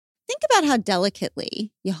think about how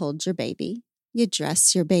delicately you hold your baby, you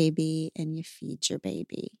dress your baby, and you feed your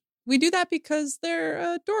baby. We do that because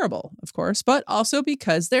they're adorable, of course, but also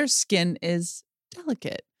because their skin is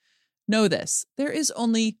delicate. Know this, there is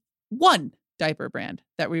only one diaper brand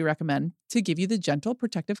that we recommend to give you the gentle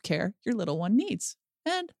protective care your little one needs.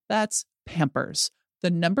 And that's Pampers,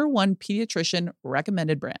 the #1 pediatrician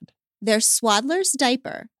recommended brand. Their Swaddler's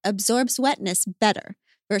diaper absorbs wetness better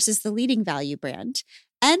versus the leading value brand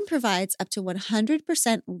and provides up to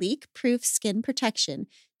 100% leak-proof skin protection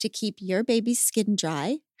to keep your baby's skin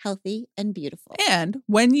dry, healthy, and beautiful. And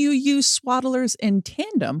when you use Swaddlers in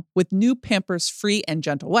tandem with new Pampers Free and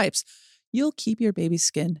Gentle wipes, you'll keep your baby's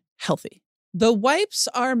skin healthy. The wipes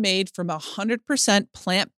are made from 100%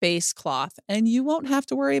 plant-based cloth, and you won't have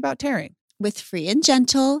to worry about tearing. With Free and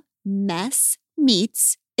Gentle, mess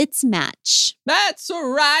meets its match. That's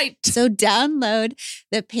right. So download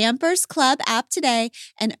the Pampers Club app today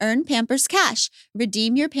and earn Pampers Cash.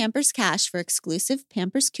 Redeem your Pampers Cash for exclusive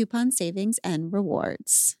Pampers coupon savings and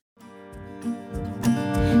rewards.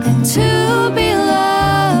 And to be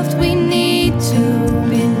loved, we need to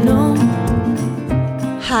be known.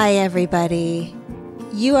 Hi, everybody.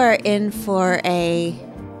 You are in for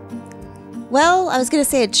I was going to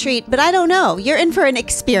say a treat, but I don't know. You're in for an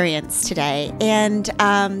experience today. And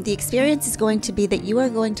the experience is going to be that you are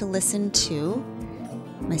going to listen to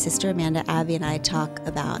my sister Amanda, Abby, and I talk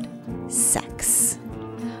about sex.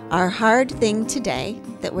 Our hard thing today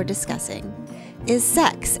that we're discussing is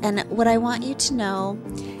sex. And what I want you to know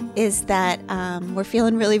is that we're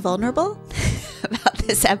feeling really vulnerable about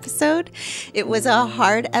this episode. It was a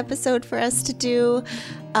hard episode for us to do,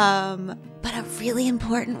 but a really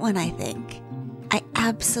important one, I think. I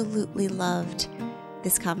absolutely loved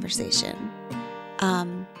this conversation.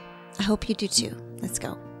 I hope you do too. Let's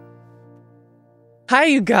go. Hi,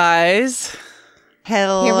 you guys.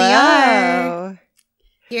 Hello. Here we are.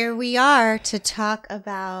 Here we are to talk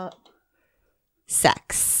about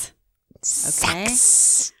sex. Okay.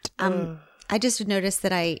 Sex. I just noticed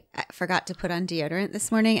that I forgot to put on deodorant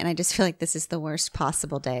this morning, and I just feel like this is the worst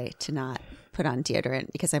possible day to not put on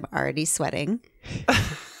deodorant because I'm already sweating.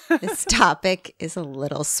 This topic is a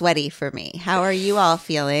little sweaty for me. How are you all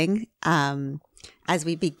feeling as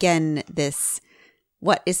we begin this,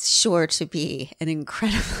 what is sure to be an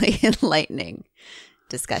incredibly enlightening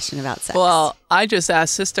discussion about sex? Well, I just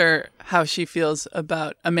asked Sister how she feels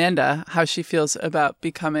about Amanda, how she feels about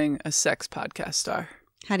becoming a sex podcast star.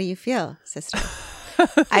 How do you feel, sister?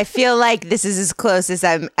 I feel like this is as close as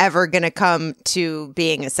I'm ever going to come to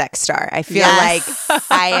being a sex star. I feel Yes. like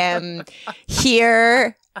I am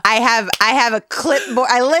here. I have a clipboard.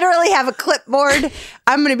 I literally have a clipboard.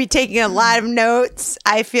 I'm going to be taking a lot of notes.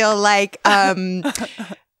 I feel like I'm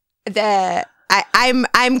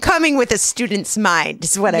coming with a student's mind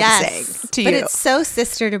is what I'm saying to but you. it's so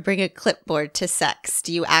sister to bring a clipboard to sex.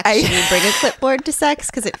 Do you actually bring a clipboard to sex?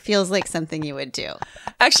 Because it feels like something you would do.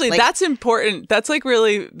 Actually, Like- that's important. That's like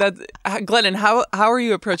really that. Glennon, how are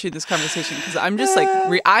you approaching this conversation? Because I'm just like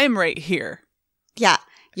I am right here. Yeah,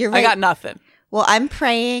 you're right. I got nothing. Well, I'm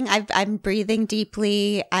praying. I'm breathing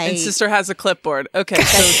deeply. And Sister has a clipboard. Okay,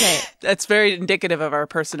 That's right. that's very indicative of our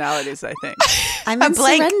personalities, I think. I'm in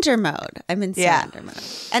blank- surrender mode. I'm in Yeah. surrender mode.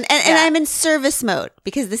 And I'm in service mode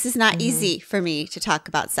because this is not easy for me to talk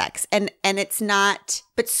about sex. And it's not,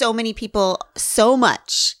 but so many people, so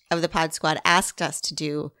much of the Pod Squad asked us to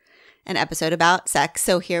do an episode about sex.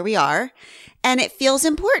 So here we are. And it feels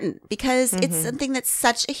important because it's something that's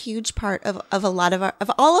such a huge part of a lot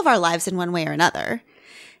of all of our lives in one way or another.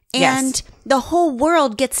 And Yes. the whole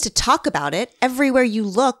world gets to talk about it. Everywhere you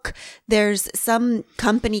look, there's some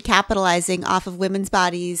company capitalizing off of women's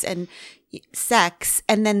bodies and sex.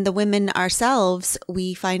 And then the women ourselves,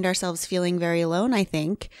 we find ourselves feeling very alone, I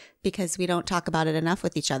think, because we don't talk about it enough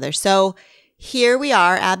with each other. So here we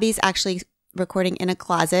are. Abby's actually recording in a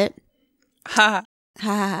closet. Ha.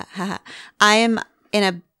 Ha ha ha ha. I am in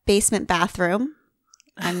a basement bathroom.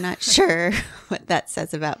 I'm not sure what that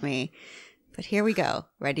says about me, but here we go.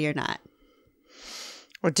 Ready or not.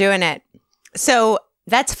 We're doing it. So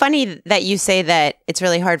that's funny that you say that it's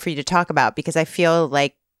really hard for you to talk about because I feel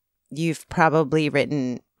like you've probably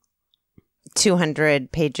written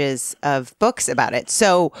 200 pages of books about it.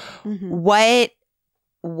 So what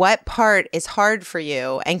part is hard for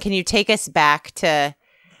you? And can you take us back to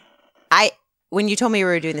when you told me we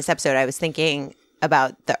were doing this episode, I was thinking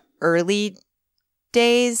about the early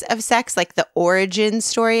days of sex, like the origin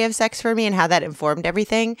story of sex for me and how that informed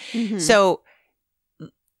everything. So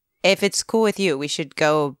if it's cool with you, we should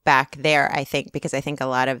go back there, I think, because I think a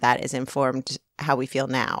lot of that is informed how we feel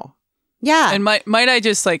now. Yeah. And might I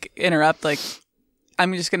just like interrupt? Like,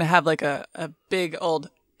 I'm just going to have like a big old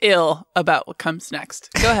ill about what comes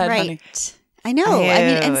next. Go ahead, honey. Right. I know. I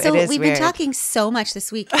mean, and Ew, so it is we've weird. been talking so much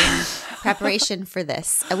this week in preparation for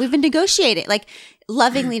this. We've been negotiating, like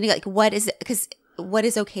lovingly, like what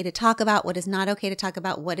is okay to talk about? What is not okay to talk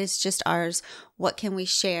about? What is just ours? What can we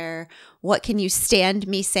share? What can you stand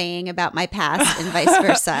me saying about my past and vice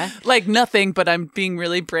versa? Like nothing, but I'm being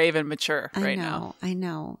really brave and mature right now. I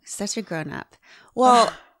know. Such a grown up.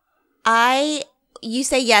 Well, you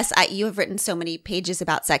say yes. You have written so many pages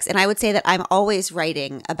about sex, and I would say that I'm always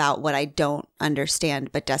writing about what I don't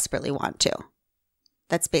understand but desperately want to.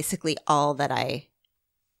 That's basically all that I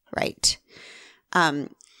write.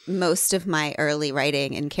 Most of my early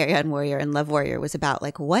writing in Carry On Warrior and Love Warrior was about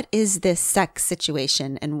like, what is this sex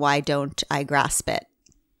situation and why don't I grasp it?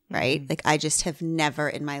 Right? Like I just have never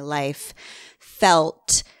in my life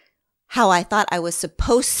felt how I thought I was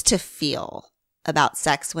supposed to feel about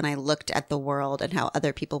sex when I looked at the world and how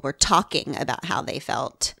other people were talking about how they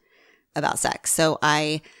felt about sex. So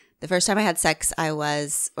the first time I had sex,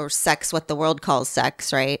 sex, what the world calls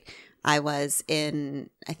sex, right? I was in,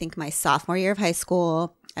 I think, my sophomore year of high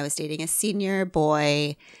school. I was dating a senior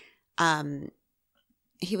boy.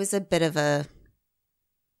 He was a bit of a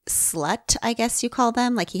slut, I guess you call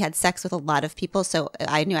them. Like he had sex with a lot of people. So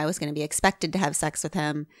I knew I was going to be expected to have sex with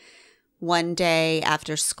him. One day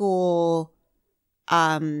after school,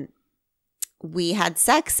 we had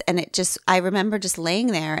sex and I remember just laying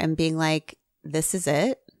there and being like, this is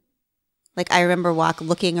it. Like I remember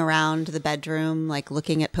looking around the bedroom, like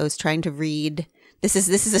looking at posts, trying to read. This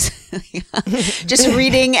is just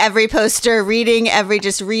reading every poster, reading,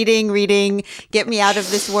 get me out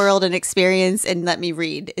of this world and experience and let me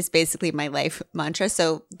read is basically my life mantra.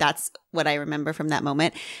 So that's what I remember from that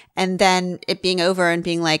moment. And then it being over and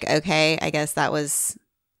being like, okay, I guess that was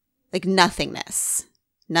like nothingness,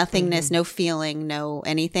 no feeling, no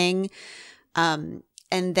anything. And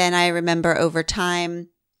then I remember over time,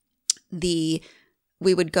 we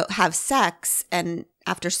would go have sex and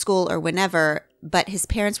after school or whenever, but his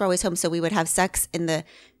parents were always home. So we would have sex in the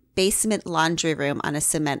basement laundry room on a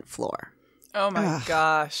cement floor. Oh my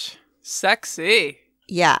gosh. Sexy.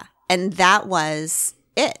 Yeah. And that was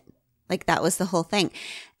it. Like that was the whole thing.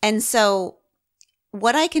 And so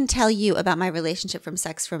what I can tell you about my relationship from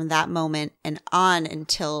sex from that moment and on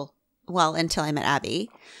until I met Abby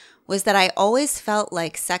was that I always felt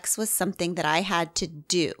like sex was something that I had to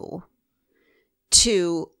do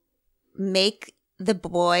to make the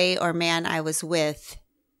boy or man I was with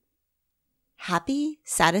happy,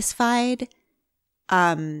 satisfied.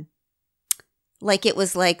 Like it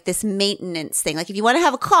was like this maintenance thing. Like if you want to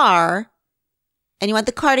have a car and you want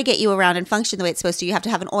the car to get you around and function the way it's supposed to, you have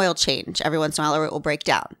to have an oil change every once in a while or it will break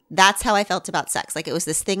down. That's how I felt about sex. Like it was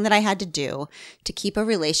this thing that I had to do to keep a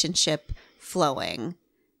relationship flowing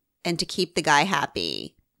and to keep the guy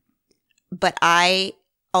happy. But I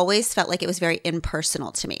always felt like it was very impersonal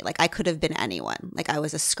to me. Like I could have been anyone. Like I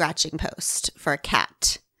was a scratching post for a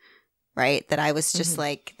cat, right? That I was just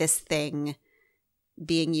like this thing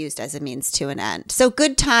being used as a means to an end. So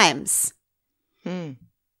good times.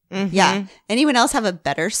 Yeah. Anyone else have a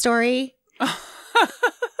better story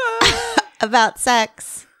about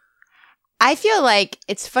sex? I feel like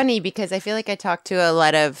it's funny because I feel like I talk to a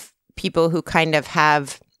lot of people who kind of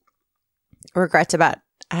have regrets about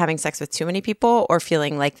having sex with too many people or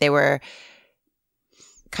feeling like they were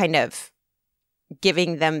kind of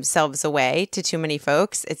giving themselves away to too many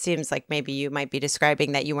folks. It seems like maybe you might be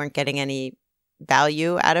describing that you weren't getting any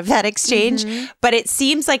value out of that exchange. But it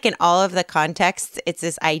seems like in all of the contexts, it's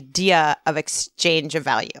this idea of exchange of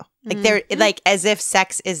value. Like they're like as if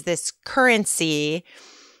sex is this currency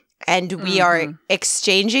and we are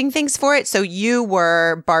exchanging things for it. So you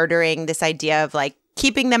were bartering this idea of like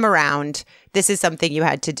keeping them around. This is something you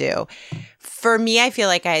had to do. For me, I feel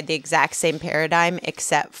like I had the exact same paradigm,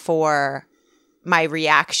 except for my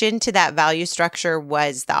reaction to that value structure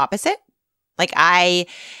was the opposite. Like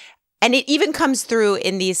and it even comes through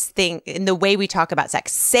in these things, in the way we talk about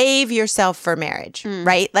sex. Save yourself for marriage,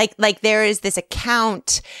 right? Like there is this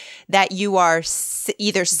account that you are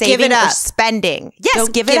either saving or spending. Yes,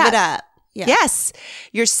 Don't give it up. up. Yeah. Yes,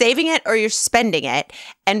 you're saving it or you're spending it.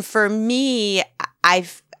 And for me,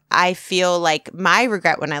 I feel like my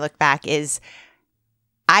regret when I look back is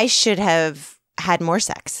I should have had more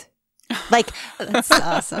sex. Like, That's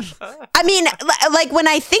awesome. I mean, like when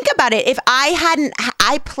I think about it, if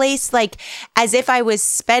I placed like as if I was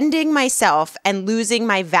spending myself and losing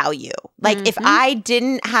my value. Like if I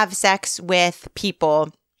didn't have sex with people,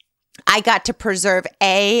 I got to preserve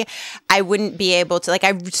I wouldn't be able to, like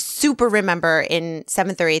I super remember in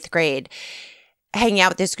 7th or 8th grade, hanging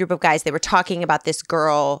out with this group of guys. They were talking about this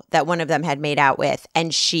girl that one of them had made out with,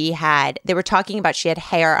 and they were talking about she had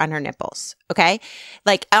hair on her nipples, okay?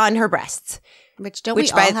 Like on her breasts. Which don't we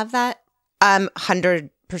all have that? 100%.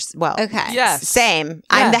 Well, Okay. Yes. same.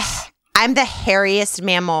 Yes. I'm the hairiest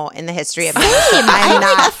mammal in the history of Same. man. I'm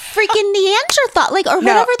like a freaking Neanderthal, like, or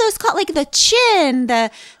No. whatever those called, like the chin. I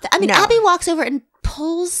mean, No. Abby walks over and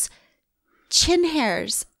pulls chin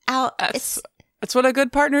hairs out. That's what a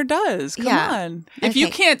good partner does. Come Yeah. on. If you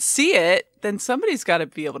Okay. can't see it, then somebody's got to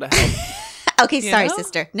be able to help. Okay, sorry, know?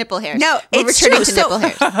 sister. Nipple hairs. No, We're it's returning true. to nipple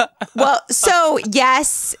hairs. Well, so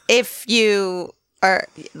yes, if you are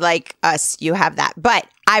like us, you have that. But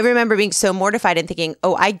I remember being so mortified and thinking,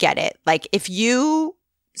 oh, I get it. Like if you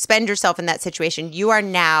spend yourself in that situation, you are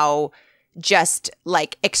now just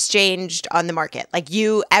like exchanged on the market. Like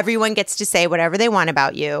everyone gets to say whatever they want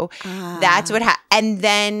about you. That's what and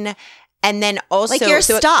then also Like your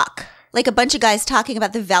stock. Like a bunch of guys talking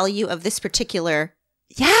about the value of this particular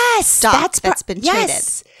yes, stock that's been traded.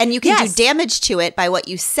 yes. And you can Yes. do damage to it by what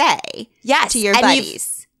you say Yes, to your and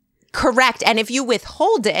buddies. Correct. And if you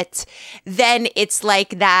withhold it, then it's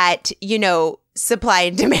like that, supply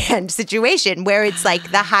and demand situation where it's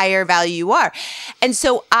like the higher value you are. And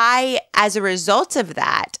so as a result of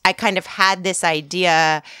that, I kind of had this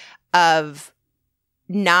idea of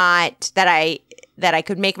not that I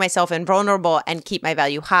could make myself invulnerable and keep my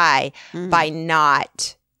value high by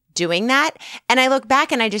not doing that. And I look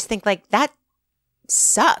back and I just think like that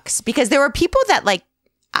sucks because there were people that like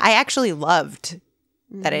I actually loved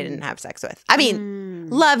that I didn't have sex with. I mean,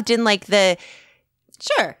 loved in like the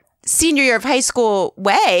Sure. senior year of high school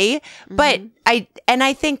way, but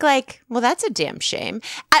I think like, well, that's a damn shame.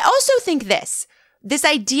 I also think this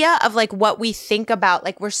idea of like what we think about,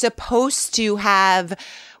 like we're supposed to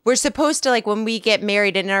like when we get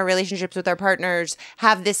married and in our relationships with our partners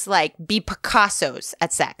have this like be Picassos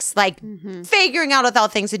at sex, like figuring out all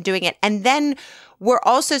things and doing it. And then we're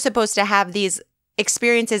also supposed to have these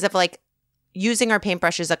experiences of like using our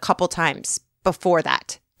paintbrushes a couple times before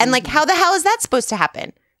that. And like, how the hell is that supposed to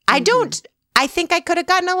happen? I think I could have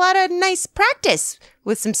gotten a lot of nice practice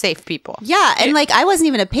with some safe people. Yeah. And like, I wasn't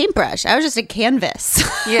even a paintbrush. I was just a canvas.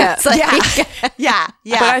 Yeah. It's like, Yeah.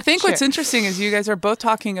 But I think what's interesting is you guys are both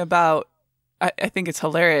talking about, I think it's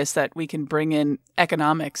hilarious that we can bring in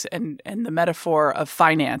economics and the metaphor of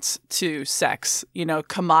finance to sex,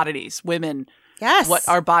 commodities, women, yes. what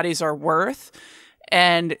our bodies are worth.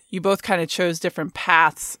 And you both kind of chose different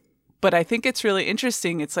paths. But I think it's really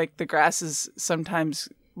interesting. It's like the grass is sometimes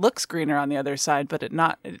looks greener on the other side, but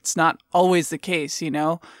it's not always the case,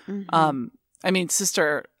 I mean,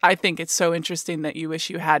 sister, I think it's so interesting that you wish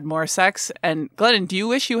you had more sex. And Glennon, do you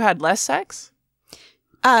wish you had less sex?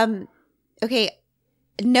 Okay.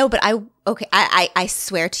 No, but I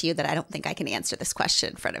swear to you that I don't think I can answer this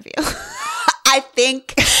question in front of you. I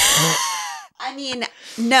think, I mean,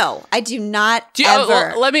 no, I do not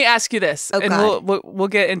ever. Let me ask you this, Oh, and God. we'll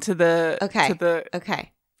get into the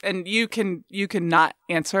Okay. and you can not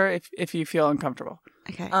answer if you feel uncomfortable.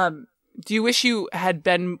 Okay. Do you wish you had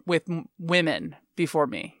been with women before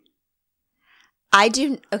me? I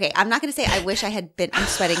do. Okay. I'm not going to say I wish I had been. I'm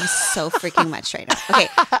sweating so freaking much right now. Okay.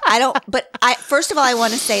 I don't, but first of all, I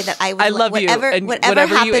want to say that I love you, whatever, and whatever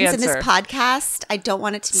whatever you happens in this answer. podcast, I don't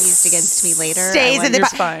want it to be used against me later. Stays I in the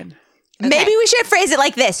want- It's fine. Maybe we should phrase it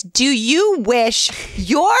like this. Do you wish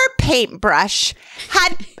your paintbrush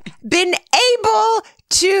had been able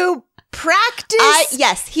to practice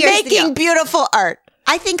yes, here's the making deal. beautiful art?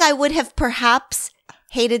 I think I would have perhaps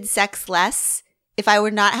hated sex less if I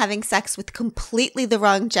were not having sex with completely the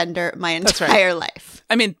wrong gender my That's right. entire life.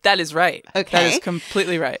 I mean, that is right. Okay. That is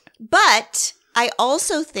completely right. But I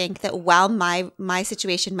also think that while my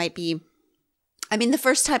situation might be, I mean, the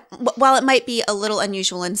first time, while it might be a little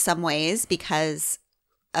unusual in some ways because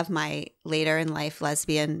of my later in life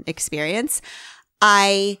lesbian experience,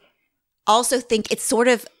 I also think it's sort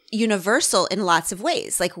of universal in lots of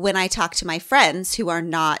ways. Like when I talk to my friends who are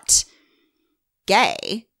not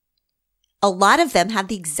gay, a lot of them have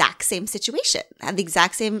the exact same situation, have the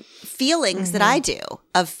exact same feelings that I do,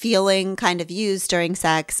 of feeling kind of used during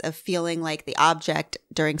sex, of feeling like the object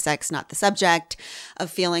during sex, not the subject, of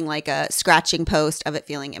feeling like a scratching post, of it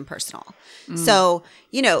feeling impersonal. So,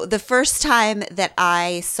 the first time that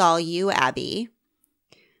I saw you, Abby,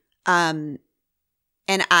 and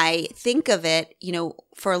I think of it,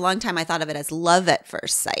 for a long time I thought of it as love at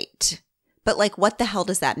first sight. But like, what the hell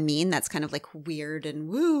does that mean? That's kind of like weird and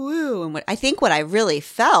woo woo. And what I really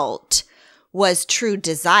felt was true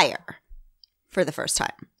desire for the first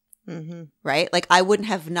time, right? Like I wouldn't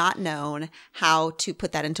have not known how to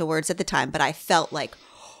put that into words at the time, but I felt like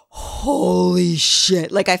holy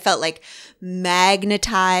shit. Like I felt like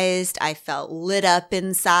magnetized. I felt lit up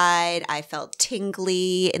inside. I felt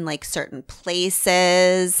tingly in like certain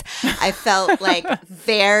places. I felt like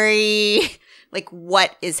very like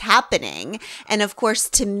what is happening? And of course,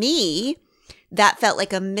 to me, that felt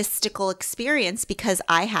like a mystical experience because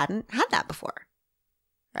I hadn't had that before.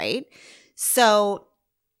 Right? So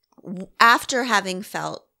after having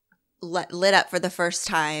felt lit up for the first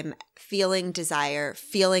time, feeling desire,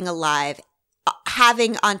 feeling alive,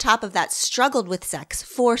 having on top of that struggled with sex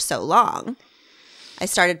for so long, I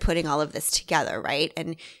started putting all of this together, right?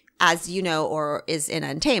 And as you know, or is in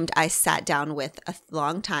Untamed, I sat down with a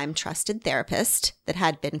long-time trusted therapist that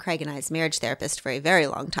had been Craig and I's marriage therapist for a very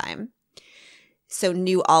long time. So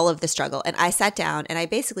knew all of the struggle. And I sat down and I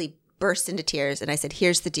basically burst into tears and I said,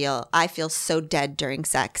 here's the deal. I feel so dead during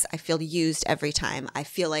sex. I feel used every time. I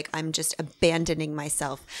feel like I'm just abandoning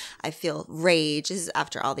myself. I feel rage. This is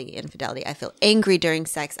after all the infidelity. I feel angry during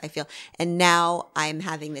sex. And now I'm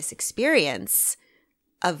having this experience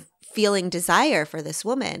of feeling desire for this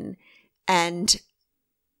woman. And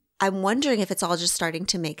I'm wondering if it's all just starting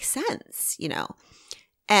to make sense, you know?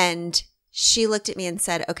 And she looked at me and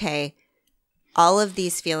said, okay, all of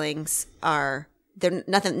these feelings are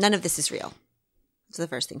none of this is real. That's the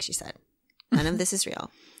first thing she said. None of this is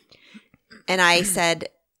real. And I said,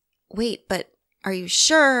 wait, but are you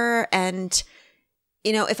sure? And,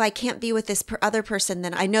 you know, if I can't be with this other person,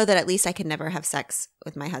 then I know that at least I can never have sex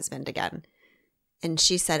with my husband again. And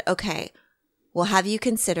she said, okay, well, have you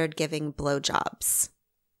considered giving blowjobs?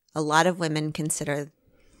 A lot of women consider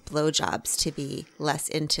blowjobs to be less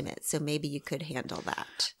intimate. So maybe you could handle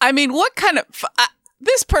that. I mean, what kind of...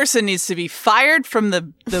 this person needs to be fired from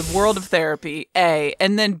the world of therapy, A,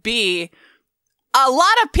 and then B, a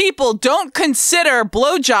lot of people don't consider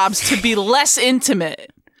blowjobs to be less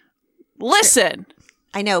intimate. Listen.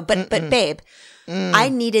 I know, but babe, I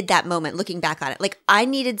needed that moment looking back on it. Like I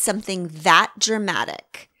needed something that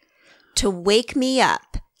dramatic to wake me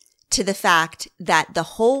up to the fact that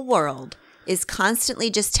the whole world is constantly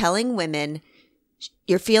just telling women,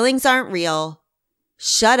 your feelings aren't real.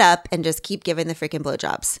 Shut up and just keep giving the freaking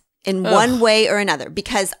blowjobs in one way or another.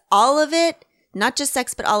 Because all of it, not just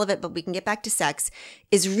sex, but all of it, but we can get back to sex,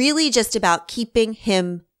 is really just about keeping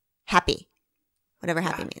him happy. Whatever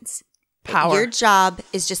happy means. Power. Your job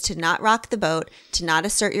is just to not rock the boat, to not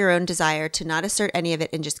assert your own desire, to not assert any of it,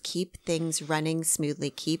 and just keep things running smoothly,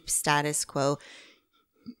 keep status quo,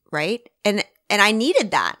 right? And I needed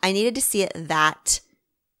that. I needed to see it that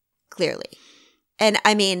clearly. And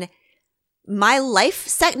I mean, my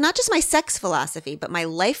life, not just my sex philosophy, but my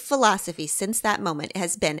life philosophy since that moment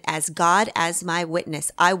has been, as God as my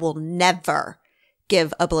witness, I will never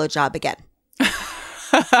give a blowjob again.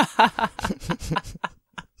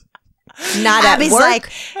 Not at Abby's work,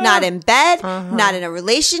 like, not in bed, not in a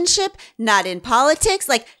relationship, not in politics.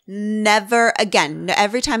 Like never again.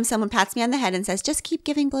 Every time someone pats me on the head and says, "Just keep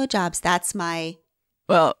giving blowjobs," that's my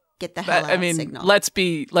get the hell out signal. let's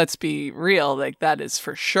be real. Like that is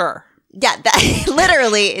for sure. Yeah, that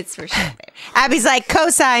literally, it's for sure. Babe. Abby's like,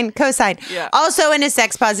 cosign. Yeah. Also in a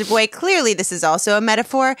sex positive way. Clearly, this is also a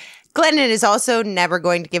metaphor. Glennon is also never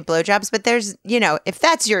going to give blowjobs, but there's, you know, if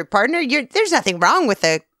that's your partner, there's nothing wrong with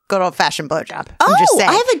a good old fashioned blowjob. I'm just saying.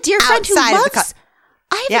 I have a dear friend who Outside of loves. the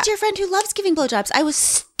I have a dear friend who loves giving blowjobs. I was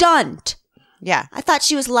stunned. Yeah. I thought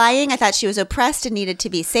she was lying. I thought she was oppressed and needed to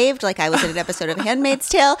be saved, like I was in an episode of Handmaid's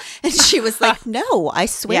Tale. And she was like, "No, I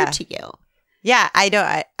swear to you." Yeah, I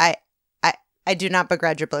don't. I do not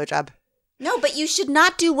begrudge a blowjob. No, but you should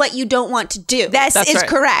not do what you don't want to do. This That's is right.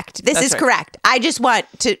 correct. This That's is right. correct. I just want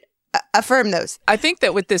to affirm those. I think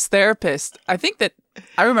that with this therapist,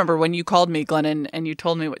 I remember when you called me, Glennon, and you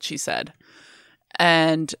told me what she said.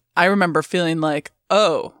 And I remember feeling like,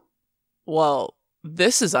 oh, well,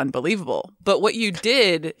 this is unbelievable. But what you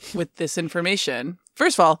did with this information,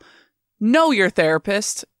 first of all, know your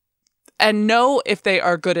therapist and know if they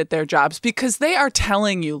are good at their jobs, because they are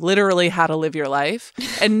telling you literally how to live your life,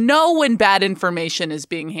 and know when bad information is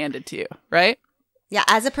being handed to you, right? Yeah,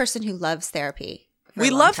 as a person who loves therapy. for a We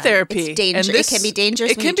long love time, therapy. It's dangerous. and It can be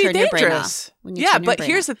dangerous when you turn your brain off. When you Yeah, turn your but brain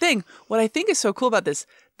here's off. the thing. What I think is so cool about this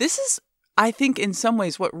is, I think, in some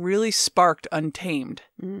ways, what really sparked Untamed.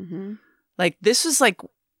 Mhm. Like, this was like,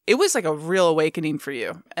 it was like a real awakening for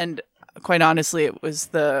you. And quite honestly, it was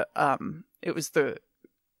the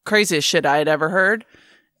craziest shit I had ever heard.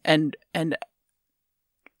 And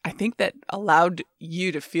I think that allowed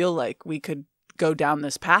you to feel like we could go down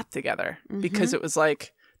this path together, because it was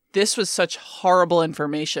like, this was such horrible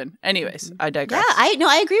information. Anyways, I digress. Yeah,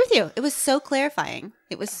 I agree with you. It was so clarifying.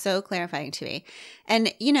 It was so clarifying to me.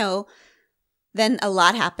 And, you know, then a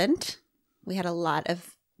lot happened. We had a lot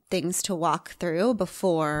of things to walk through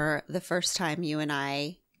before the first time you and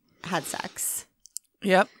I had sex.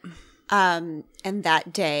 Yep. And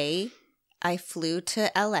that day, I flew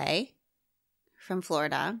to LA from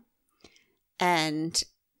Florida and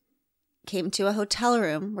came to a hotel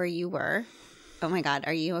room where you were. Oh my God,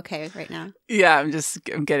 are you okay right now? Yeah,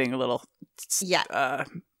 I'm getting a little Yeah.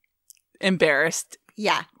 Embarrassed.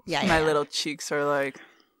 Yeah. My little cheeks are like.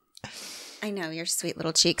 I know, your sweet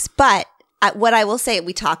little cheeks. But what I will say,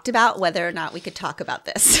 we talked about whether or not we could talk about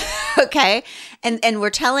this. Okay? And we're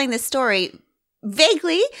telling this story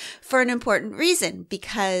vaguely for an important reason,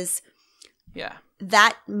 because Yeah.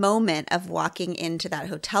 that moment of walking into that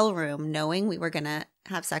hotel room, knowing we were going to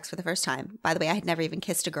have sex for the first time. By the way, I had never even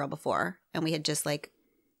kissed a girl before, and we had just like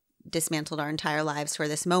dismantled our entire lives for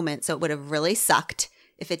this moment. So it would have really sucked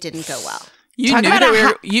if it didn't go well. You Talk knew about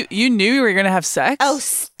that you knew we were gonna have sex? Oh,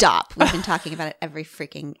 stop. We've been talking about it every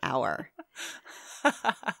freaking hour.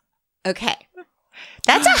 Okay.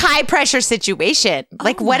 That's a high pressure situation.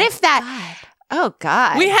 Like, Oh what my if that? God. Oh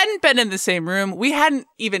God. We hadn't been in the same room. We hadn't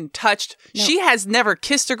even touched. No. She has never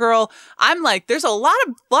kissed a girl. I'm like, there's a lot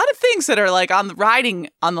of things that are like riding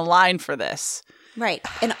on the line for this. Right.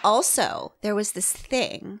 And also, there was this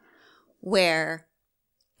thing where,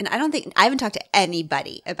 and I haven't talked to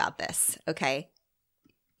anybody about this, okay?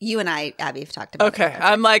 You and I, Abby, have talked about Okay, it.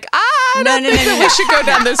 I'm like, I don't think that we should go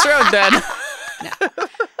down this road then.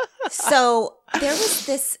 So there was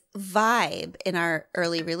this vibe in our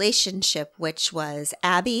early relationship, which was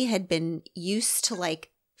Abby had been used to like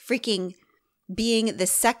freaking being the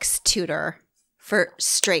sex tutor for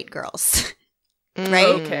straight girls. Right?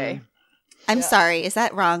 Okay. I'm sorry. Is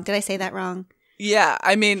that wrong? Did I say that wrong? Yeah,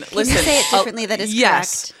 I mean, Can listen. you say it differently that is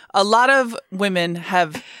yes, correct?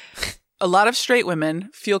 a lot of straight women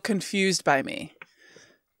feel confused by me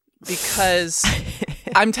because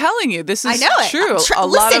I'm telling you, this is I know it. true.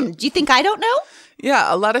 Listen, do you think I don't know?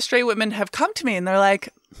 A lot of straight women have come to me and they're like,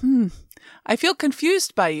 I feel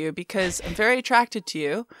confused by you because I'm very attracted to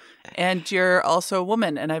you and you're also a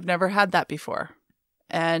woman and I've never had that before.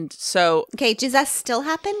 And so, Okay, does that still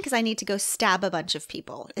happen? Because I need to go stab a bunch of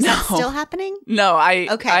people. Is that No. still happening? no, I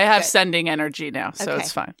have good. sending energy now, so Okay.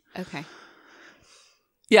 it's fine. Okay.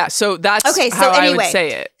 Yeah, so that's Okay, so how I anyway. would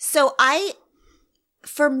say it. So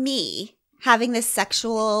for me, having this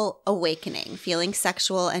sexual awakening, feeling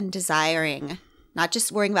sexual and desiring, not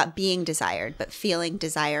just worrying about being desired, but feeling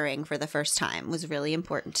desiring for the first time was really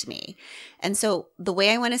important to me. And so the way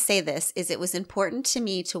I want to say this is it was important to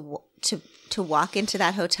me to walk into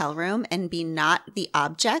that hotel room and be not the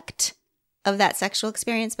object of that sexual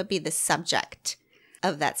experience, but be the subject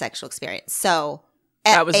of that sexual experience. So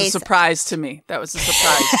That was a surprise to me. That was a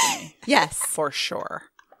surprise to me, Yes. for sure.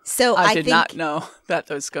 So I I did think not know that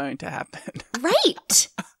was going to happen. Right.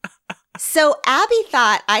 So Abby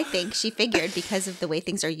I think she figured because of the way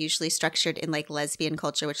things are usually structured in like lesbian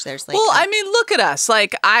culture, which there's like, Well, I mean, look at us.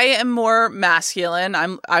 Like, I am more masculine.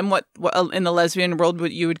 I'm what in the lesbian world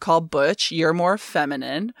what you would call butch. You're more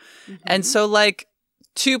feminine, and so like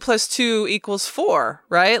 2 + 2 = 4,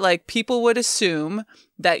 right? Like people would assume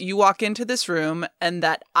that you walk into this room and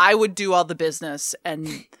that I would do all the business,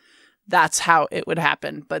 and that's how it would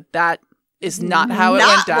happen. But that is not how it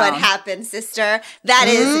went down. Not what happened, sister. That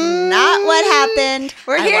is not what happened.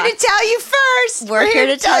 We're here to tell you first. We're here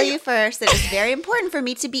to tell you first. It was very important for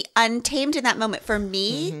me to be untamed in that moment. For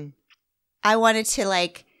me, I wanted to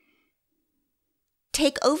like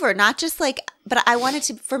take over, not just like, but I wanted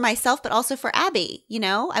to for myself, but also for Abby. You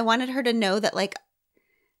know, I wanted her to know that like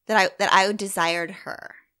that I desired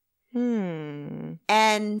her, and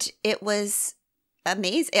it was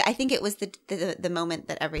amazing. I think it was the moment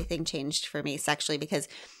that everything changed for me sexually, because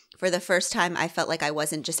for the first time I felt like I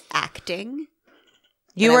wasn't just acting.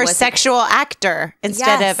 You were a sexual actor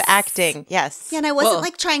instead Yes. of acting. Yes. Yeah, and I wasn't Well-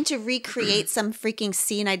 like trying to recreate some freaking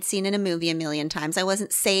scene I'd seen in a movie a million times. I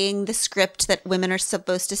wasn't saying the script that women are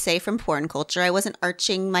supposed to say from porn culture. I wasn't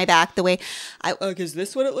arching my back the way is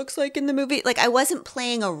this what it looks like in the movie? Like I wasn't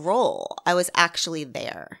playing a role. I was actually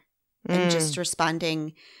there and just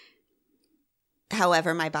responding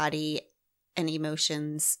however my body and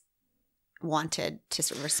emotions wanted to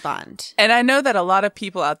respond. And I know that a lot of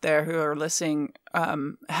people out there who are listening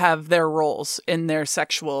have their roles in their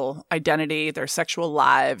sexual identity, their sexual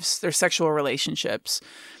lives, their sexual relationships.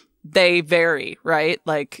 They vary, right?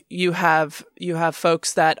 Like you have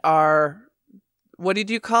folks that are what did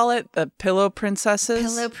you call it? The pillow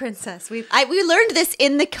princesses? Pillow princess. We learned this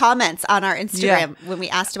in the comments on our Instagram when we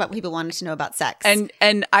asked about what people wanted to know about sex.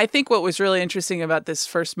 And I think what was really interesting about this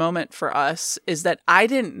first moment for us is that I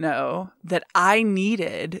didn't know that I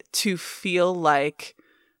needed to feel like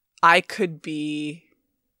I could be,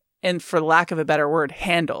 and for lack of a better word,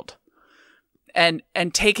 handled and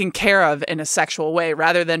taken care of in a sexual way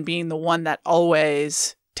rather than being the one that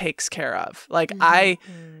always takes care of. Like I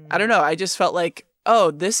don't know. I just felt like,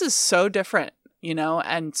 oh, this is so different,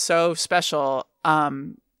 and so special.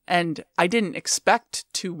 And I didn't expect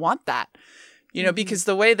to want that, because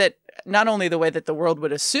the way that, not only the way that the world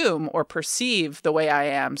would assume or perceive the way I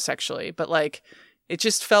am sexually, but like, it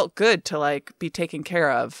just felt good to like be taken care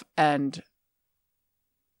of. And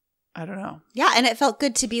I don't know. Yeah, and it felt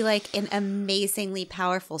good to be like an amazingly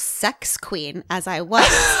powerful sex queen as I was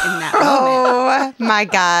in that moment. Oh my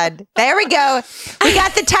God. There we go. We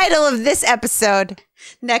got the title of this episode.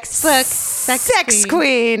 Next book, Sex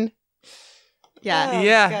Queen. Yeah.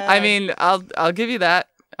 Yeah. God. I mean, I'll give you that.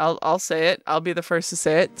 I'll say it. I'll be the first to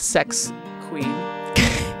say it. Sex queen.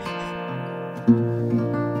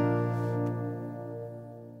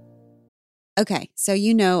 Okay, so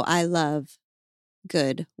I love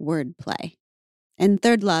good wordplay. And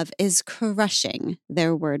Third Love is crushing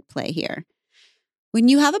their wordplay here. When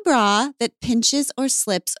you have a bra that pinches or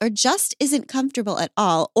slips or just isn't comfortable at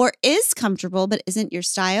all, or is comfortable but isn't your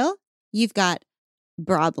style, you've got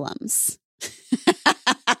problems.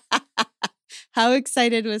 How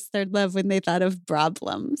excited was Third Love when they thought of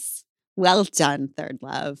problems? Well done, Third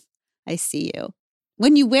Love. I see you.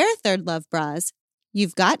 When you wear Third Love bras,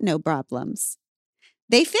 you've got no problems.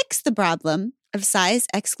 They fix the problem of size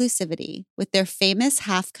exclusivity with their famous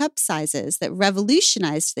half-cup sizes that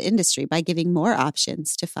revolutionized the industry by giving more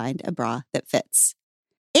options to find a bra that fits.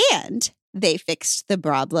 And they fixed the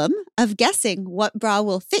problem of guessing what bra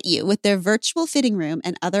will fit you with their virtual fitting room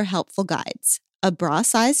and other helpful guides. A bra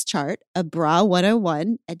size chart, a Bra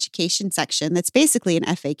 101 education section that's basically an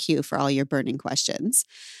FAQ for all your burning questions,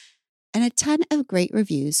 and a ton of great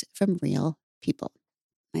reviews from real people.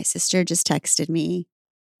 My sister just texted me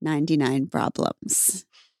 99 problems,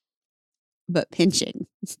 but pinching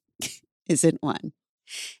isn't one.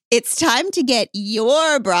 It's time to get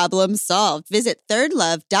your problem solved. Visit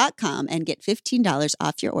thirdlove.com and get $15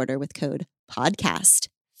 off your order with code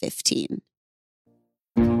podcast15.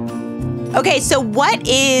 Okay, so what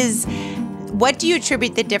do you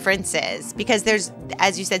attribute the differences? Because there's,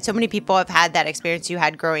 as you said, so many people have had that experience you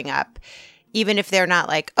had growing up, even if they're not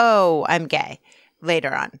like, oh, I'm gay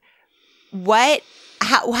later on. What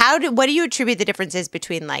do you attribute the differences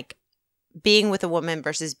between like being with a woman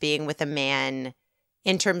versus being with a man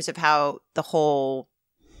in terms of how the whole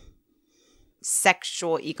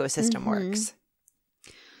sexual ecosystem works?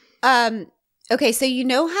 Okay,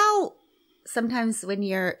 so how sometimes when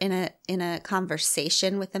you're in a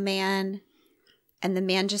conversation with a man and the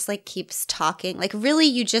man just like keeps talking, like really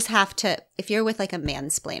you just have to, if you're with like a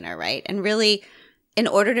mansplainer, right? And really in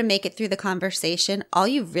order to make it through the conversation, all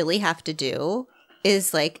you really have to do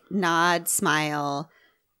is like nod, smile,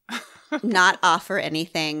 not offer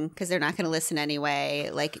anything because they're not going to listen anyway.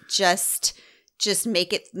 Like just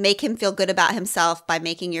make him feel good about himself by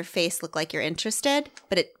making your face look like you're interested,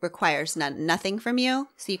 but it requires nothing from you.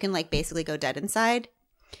 So you can like basically go dead inside.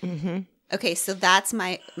 Mm-hmm. Okay, so that's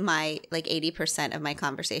my like 80% of my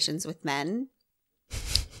conversations with men.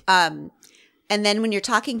 And then when you're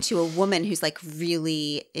talking to a woman who's like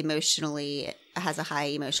really emotionally has a high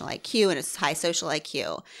emotional IQ and a high social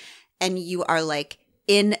IQ, and you are like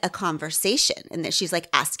in a conversation and that she's like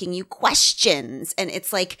asking you questions and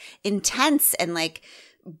it's like intense and like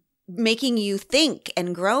making you think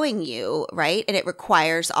and growing you, right? And it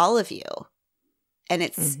requires all of you. And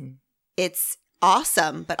it's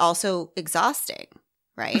awesome, but also exhausting,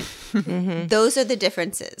 right? Those are the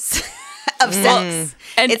differences of sex.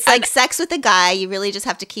 And it's like sex with a guy. You really just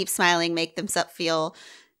have to keep smiling, make them feel.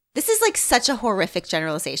 This is like such a horrific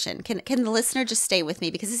generalization. Can the listener just stay with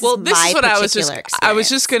me because this is my particular experience. I was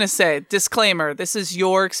just going to say, disclaimer, this is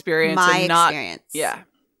your experience and not experience. Yeah.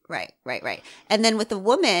 Right. And then with the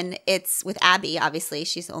woman, it's with Abby, obviously,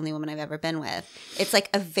 she's the only woman I've ever been with. It's like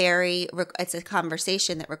it's a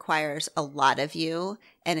conversation that requires a lot of you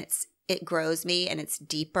and it grows me and it's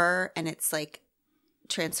deeper and it's like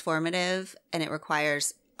transformative and it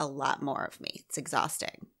requires a lot more of me. It's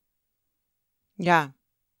exhausting. Yeah.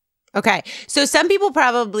 Okay. So some people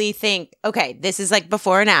probably think, okay, this is like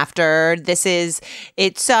before and after.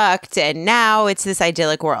 It sucked and now it's this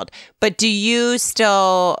idyllic world. But do you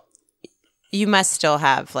must still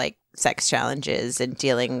have like sex challenges and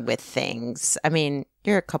dealing with things. I mean,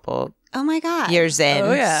 you're a couple Oh my God. years in.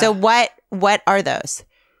 Oh, yeah. So what are those?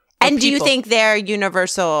 And do you people. think they're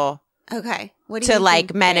universal Okay. What do to you like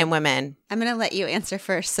think, men babe? and women? I'm going to let you answer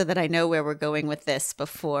first so that I know where we're going with this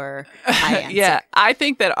before I answer. Yeah, I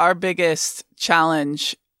think that our biggest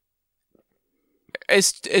challenge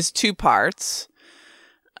is two parts.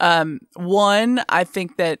 One, I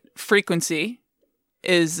think that frequency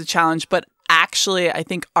is the challenge, but actually, I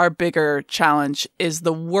think our bigger challenge is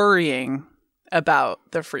the worrying about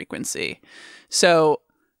the frequency. So,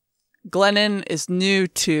 Glennon is new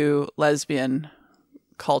to lesbian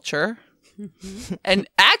culture. And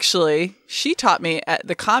actually, she taught me at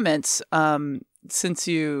the comments, since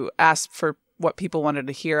you asked for what people wanted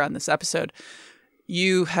to hear on this episode,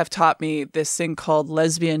 you have taught me this thing called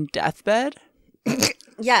lesbian deathbed.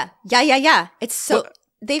 Yeah. It's so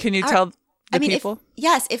Can you tell the people?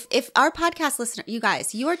 If our podcast listener, you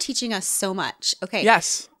guys, you are teaching us so much. Okay.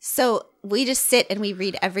 Yes. So we just sit and we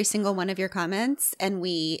read every single one of your comments and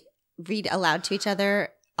we read aloud to each other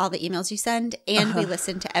all the emails you send, and we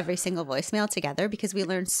listen to every single voicemail together because we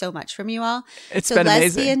learn so much from you all. It's so been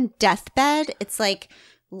lesbian amazing. deathbed, it's like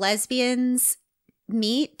lesbians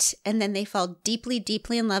meet and then they fall deeply,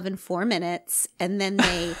 deeply in love in 4 minutes, and then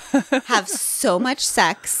they have so much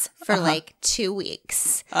sex for like 2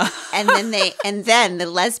 weeks. And then the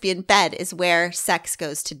lesbian bed is where sex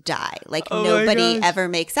goes to die. Like Oh my nobody gosh. ever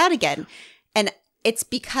makes out again. And it's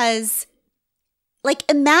because, like,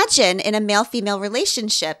 imagine in a male-female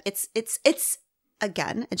relationship, it's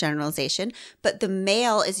again a generalization, but the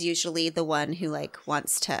male is usually the one who like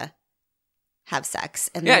wants to have sex,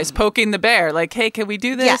 and Yeah, he's poking the bear. Like, hey, can we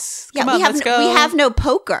do this? Come on, let's go. we have no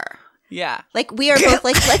poker. Yeah. Like we are both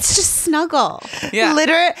like, let's just snuggle. Yeah.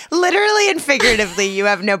 Literally and figuratively, you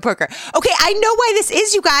have no poker. Okay, I know why this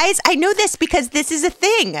is, you guys. I know this because this is a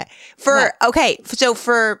thing. For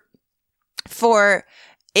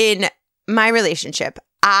in my relationship,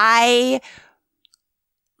 I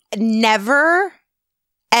never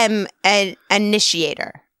am an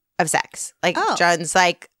initiator of sex. Like Oh. John's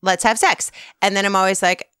like, let's have sex. And then I'm always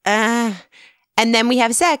like, and then we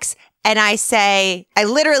have sex. And I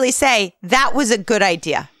literally say, that was a good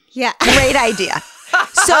idea. Yeah. Great idea.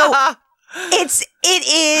 So it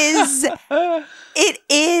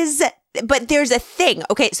is, but there's a thing.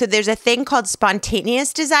 Okay, so there's a thing called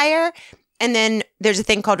spontaneous desire, and then there's a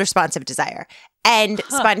thing called responsive desire. And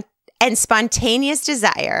spontaneous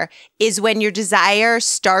desire is when your desire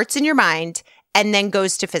starts in your mind and then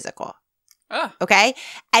goes to physical. Oh. Okay?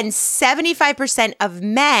 And 75% of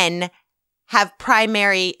men have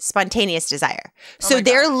primary spontaneous desire. So my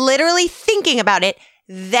they're God. literally thinking about it,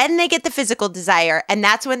 then they get the physical desire, and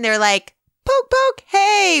that's when they're like, poke, poke,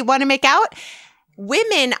 hey, want to make out?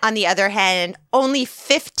 Women, on the other hand, only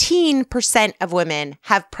 15% of women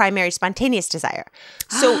have primary spontaneous desire.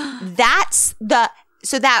 So that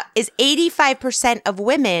is 85% of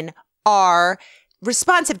women are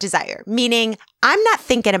responsive desire, meaning I'm not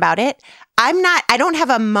thinking about it. I don't have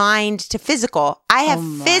a mind to physical. I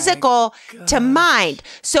have physical to mind.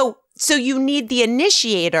 So you need the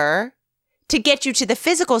initiator to get you to the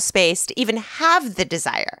physical space to even have the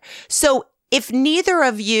desire. So if neither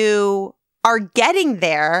of you are getting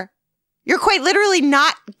there, you're quite literally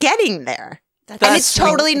not getting there. And it's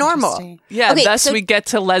totally normal. Yeah, Okay, thus so- we get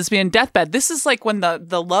to lesbian deathbed. This is like when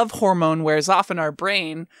the love hormone wears off in our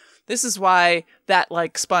brain. This is why that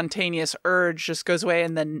like spontaneous urge just goes away,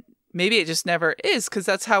 and then maybe it just never is, because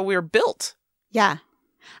that's how we're built. Yeah.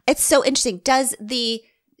 It's so interesting. Does the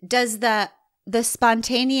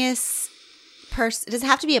spontaneous person, does it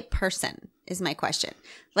have to be a person, is my question.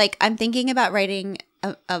 Like, I'm thinking about writing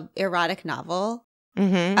a erotic novel.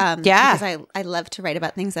 Mm-hmm. Because I love to write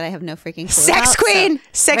about things that I have no freaking clue Sex about. queen.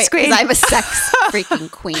 Sex queen. 'Cause I'm a sex freaking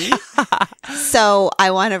queen. So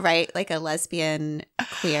I want to write like a lesbian,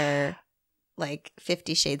 queer, like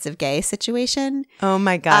 50 Shades of Gay situation. Oh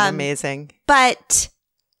my God, amazing. But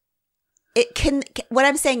what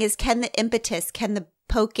I'm saying is, can the impetus, can the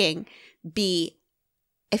poking be,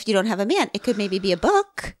 if you don't have a man, it could maybe be a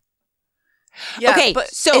book. Yeah, Okay,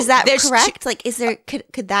 but so Is that there's correct? Like,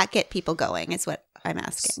 could that get people going, is what I'm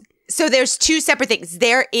asking. So there's two separate things.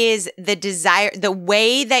 There is the desire, the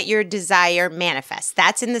way that your desire manifests.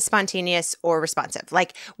 That's in the spontaneous or responsive.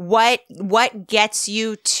 Like what gets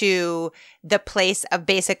you to the place of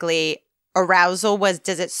basically arousal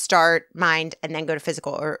does it start mind and then go to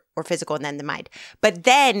physical, or physical and then the mind? But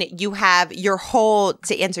then you have your whole,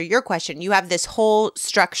 to answer your question, you have this whole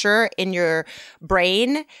structure in your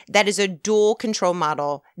brain that is a dual control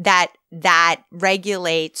model that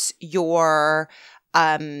regulates your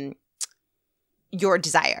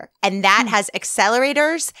desire. And that has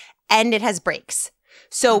accelerators and it has brakes.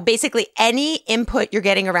 So basically any input you're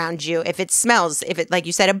getting around you, if it smells, if it, like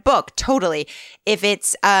you said, a book, totally. If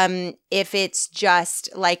it's just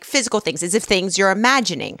like physical things, as if things you're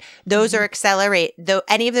imagining, those are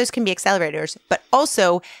any of those can be accelerators, but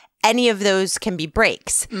also any of those can be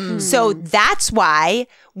brakes. So that's why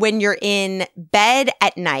when you're in bed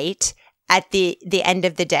at night, at the end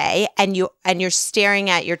of the day, and you're staring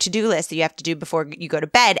at your to-do list that you have to do before you go to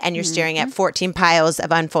bed, and you're staring at 14 piles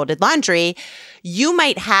of unfolded laundry, you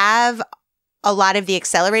might have a lot of the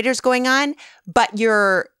accelerators going on, but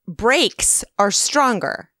your brakes are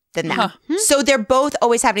stronger than that. So they're both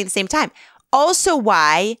always happening at the same time. Also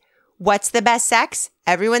why, what's the best sex?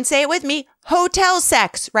 Everyone say it with me. Hotel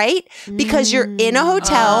sex, right? Because you're in a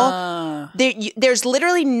hotel. There's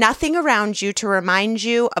literally nothing around you to remind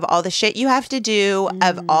you of all the shit you have to do,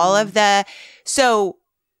 of all of the. So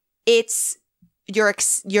it's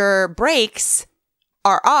your brakes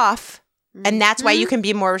are off, and that's why you can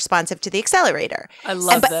be more responsive to the accelerator. I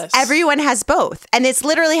love but this. Everyone has both, and it's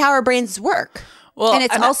literally how our brains work. Well, And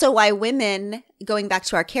it's also why women, going back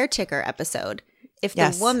to our caretaker episode, if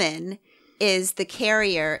Yes. the woman is the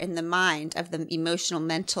carrier in the mind of the emotional,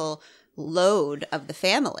 mental load of the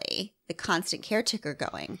family, the constant caretaker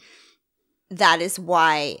going, that is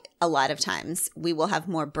why a lot of times we will have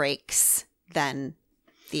more breaks than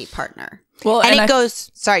the partner. well, And it I- goes.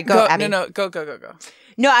 Sorry, go, Abby. No, go.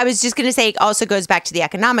 No, I was just going to say it also goes back to the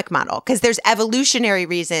economic model, because there's evolutionary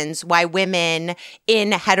reasons why women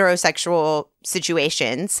in heterosexual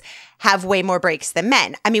situations have way more breaks than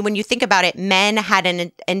men. I mean, when you think about it, men had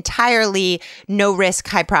an entirely no risk,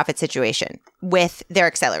 high profit situation with their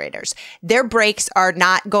accelerators. Their breaks are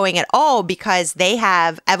not going at all because they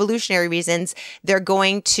have evolutionary reasons. They're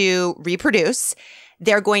going to reproduce.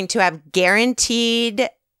 They're going to have guaranteed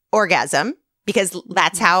orgasm, because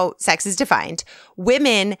that's how sex is defined.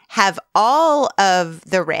 Women have all of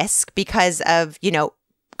the risk because of,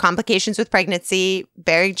 complications with pregnancy,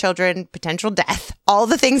 bearing children, potential death, all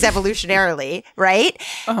the things evolutionarily, right?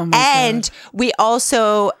 Oh my And we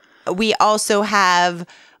also have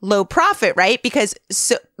low profit, right? Because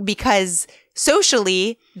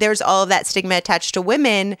socially there's all of that stigma attached to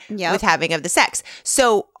women Yep. with having of the sex.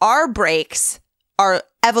 So our breaks are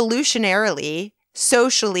evolutionarily,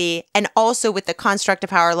 socially, and also with the construct of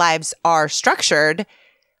how our lives are structured,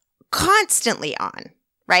 constantly on,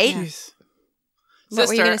 right? Jeez. What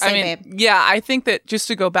were you gonna say, babe? Yeah, I think that just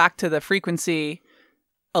to go back to the frequency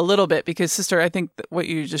a little bit, because sister, I think that what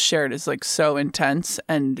you just shared is like so intense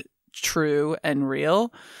and true and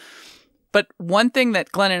real. But one thing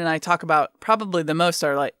that Glennon and I talk about probably the most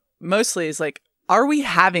mostly is like, are we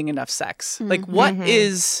having enough sex? Like, what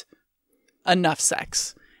is enough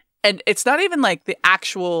sex? And it's not even like the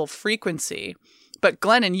actual frequency, but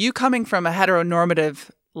Glennon, you coming from a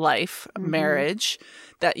heteronormative life, marriage,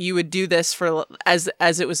 that you would do this for as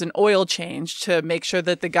it was an oil change to make sure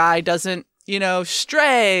that the guy doesn't,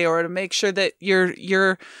 stray, or to make sure that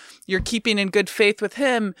you're keeping in good faith with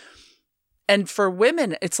him. And for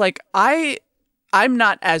women, it's like I'm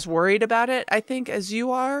not as worried about it, I think, as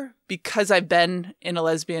you are, because I've been in a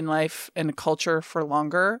lesbian life and a culture for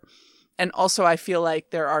longer. And also, I feel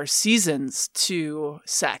like there are seasons to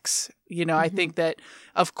sex. I think that,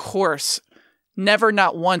 of course, never,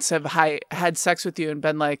 not once have I had sex with you and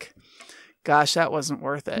been like, gosh, that wasn't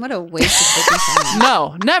worth it. What a waste of baby time.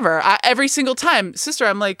 No, never. Every single time, sister,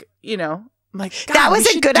 I'm like, God, That was we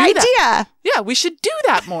a should good do idea. that. Yeah, we should do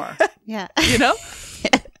that more. Yeah.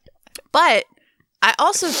 But I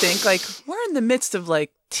also think like we're in the midst of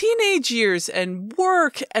like teenage years and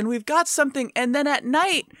work, and we've got something, and then at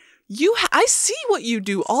night I see what you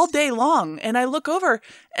do all day long, and I look over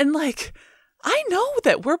and like I know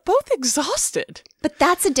that we're both exhausted. But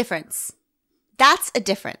that's a difference. That's a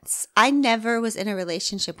difference. I never was in a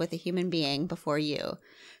relationship with a human being before you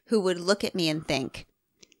who would look at me and think,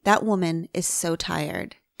 that woman is so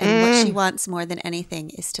tired. And what she wants more than anything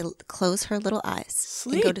is to close her little eyes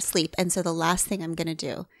and go to sleep. And so the last thing I'm going to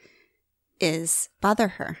do is bother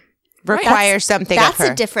her. Requires something That's of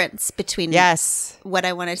her. a difference between Yes. what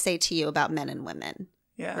I want to say to you about men and women.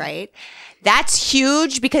 Yeah. Right? That's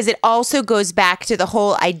huge, because it also goes back to the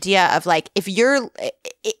whole idea of like, if you're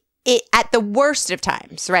at the worst of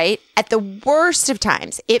times, right? At the worst of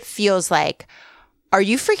times, it feels like, are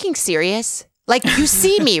you freaking serious? Like, you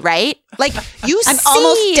see me, right? Like, I'm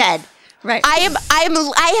almost dead. Right.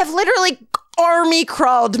 I have literally army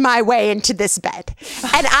crawled my way into this bed,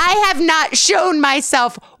 and I have not shown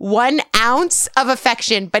myself 1 ounce of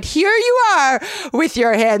affection, but here you are with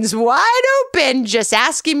your hands wide open, just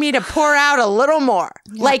asking me to pour out a little more.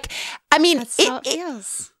 Like, I mean, That's how it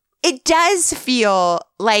feels. it does feel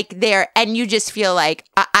like there, and you just feel like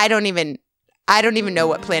I don't even know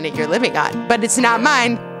what planet you're living on, but it's not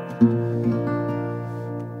mine.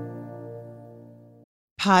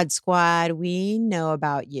 Pod Squad, we know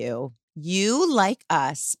about you. You, like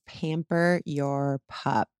us, pamper your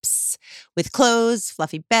pups with clothes,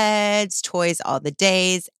 fluffy beds, toys all the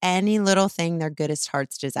days, any little thing their goodest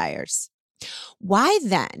hearts desires. Why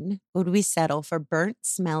then would we settle for burnt,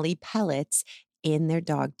 smelly pellets in their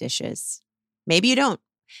dog dishes? Maybe you don't.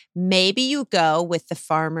 Maybe you go with the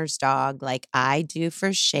farmer's dog like I do for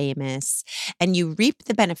Seamus, and you reap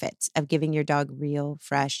the benefits of giving your dog real,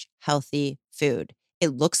 fresh, healthy food.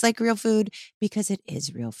 It looks like real food because it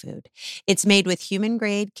is real food. It's made with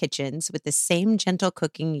human-grade kitchens with the same gentle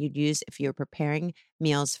cooking you'd use if you were preparing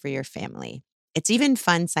meals for your family. It's even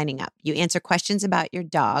fun signing up. You answer questions about your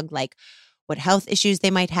dog, like what health issues they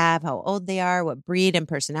might have, how old they are, what breed and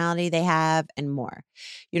personality they have, and more.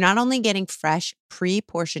 You're not only getting fresh,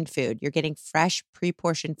 pre-portioned food, you're getting fresh,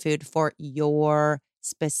 pre-portioned food for your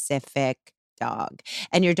specific dog.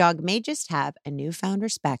 And your dog may just have a newfound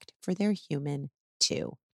respect for their human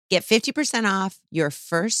too. Get 50% off your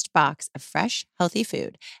first box of fresh, healthy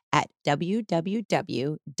food at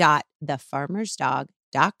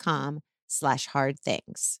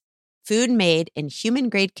www.thefarmersdog.com/hardthings. Food made in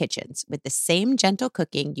human-grade kitchens with the same gentle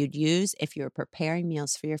cooking you'd use if you were preparing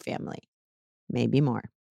meals for your family. Maybe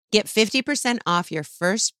more. Get 50% off your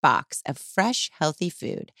first box of fresh, healthy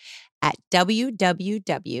food at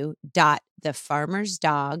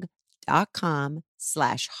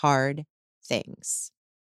www.thefarmersdog.com/hardthings.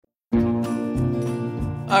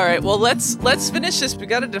 All right, well, let's finish this. We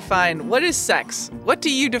got to define, what is sex? What do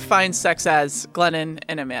you define sex as, Glennon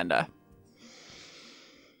and Amanda?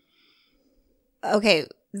 Okay,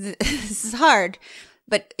 this is hard,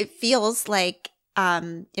 but it feels like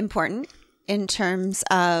important in terms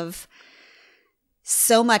of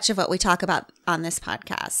so much of what we talk about on this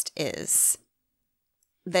podcast is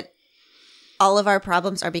that all of our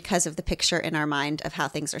problems are because of the picture in our mind of how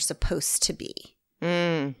things are supposed to be.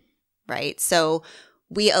 Right? So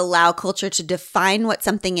we allow culture to define what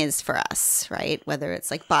something is for us, right? Whether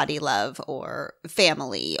it's like body love or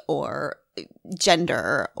family or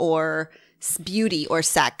gender or beauty or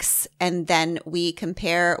sex. And then we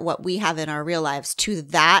compare what we have in our real lives to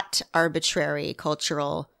that arbitrary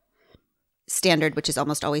cultural standard, which is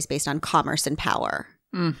almost always based on commerce and power,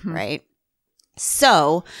 right?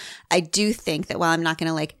 So I do think that while I'm not going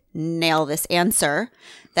to like nail this answer,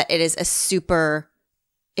 that it is a super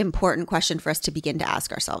important question for us to begin to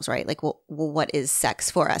ask ourselves, right? Like, well, what is sex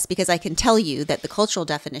for us? Because I can tell you that the cultural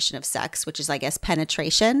definition of sex, which is, I guess,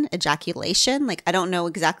 penetration, ejaculation, like I don't know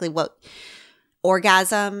exactly what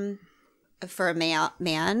orgasm for a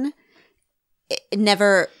man, it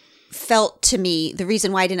never felt to me, the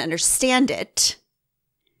reason why I didn't understand it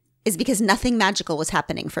is because nothing magical was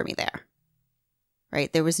happening for me there.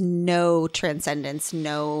 Right? There was no transcendence,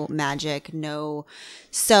 no magic, no.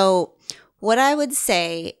 So what I would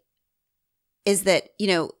say is that, you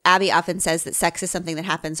know, Abby often says that sex is something that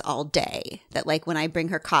happens all day, that like when I bring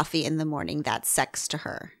her coffee in the morning, that's sex to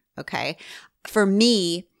her. Okay. For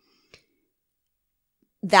me,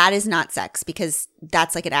 that is not sex because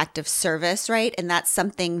that's like an act of service, right? And that's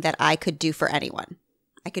something that I could do for anyone.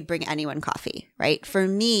 I could bring anyone coffee, right? For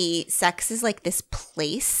me, sex is like this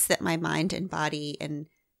place that my mind and body and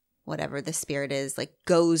whatever the spirit is like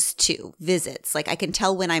goes to, visits. Like I can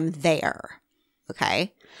tell when I'm there,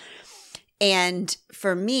 okay? And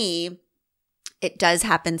for me, it does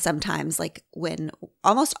happen sometimes, like when,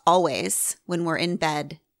 almost always, when we're in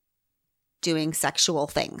bed doing sexual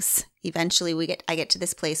things. Eventually I get to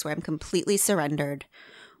this place where I'm completely surrendered,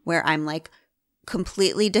 where I'm like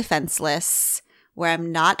completely defenseless, where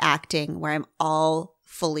I'm not acting, where I'm all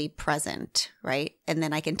fully present, right? And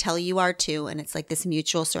then I can tell you are too. And it's like this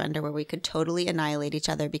mutual surrender where we could totally annihilate each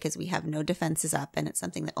other because we have no defenses up. And it's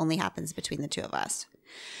something that only happens between the two of us.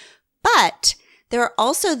 But there are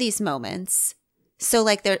also these moments. So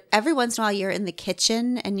like every once in a while you're in the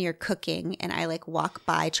kitchen and you're cooking and I like walk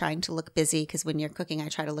by trying to look busy because when you're cooking, I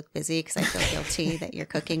try to look busy because I feel guilty that you're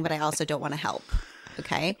cooking, but I also don't want to help.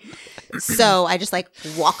 Okay. So I just like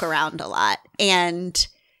walk around a lot and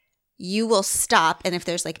you will stop. And if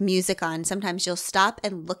there's like music on, sometimes you'll stop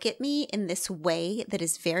and look at me in this way that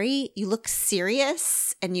is you look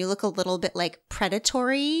serious and you look a little bit like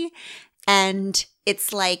predatory. And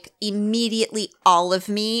it's like immediately all of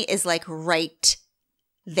me is like right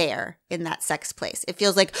there in that sex place. It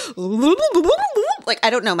feels like I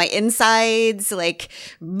don't know, my insides, like,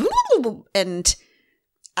 and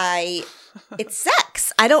it's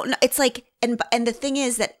sex. I don't know. It's like, and the thing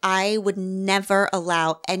is that I would never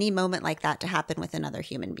allow any moment like that to happen with another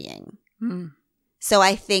human being. So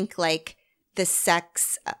I think like the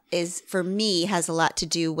sex is, for me, has a lot to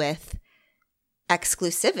do with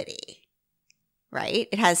exclusivity, right?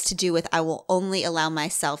 It has to do with, I will only allow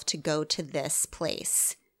myself to go to this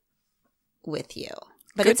place with you.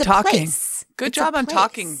 But Good it's a talking. place. Good It's job a on place.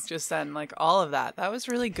 talking just then, like all of that. That was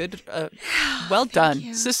really good. Well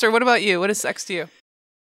done. Sister, what about you? What is sex to you?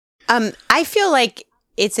 I feel like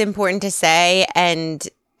it's important to say, and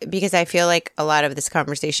because I feel like a lot of this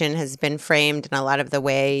conversation has been framed, and a lot of the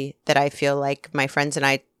way that I feel like my friends and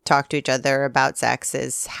I talk to each other about sex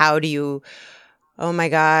is, how do you, oh my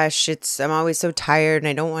gosh, I'm always so tired and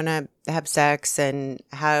I don't want to have sex, and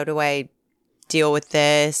how do I deal with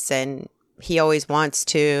this? And he always wants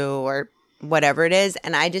to, or whatever it is.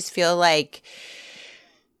 And I just feel like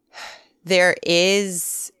there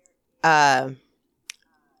is,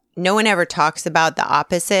 no one ever talks about the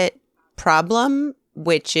opposite problem,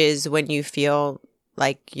 which is when you feel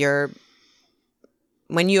like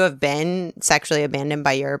when you have been sexually abandoned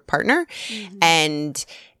by your partner. And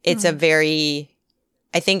it's I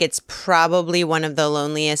think it's probably one of the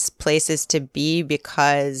loneliest places to be,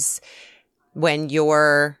 because when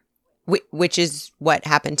you're, which is what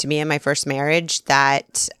happened to me in my first marriage,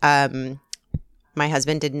 that my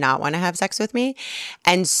husband did not want to have sex with me.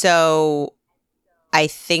 And so I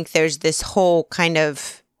think there's this whole kind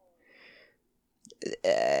of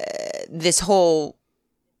this whole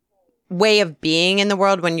way of being in the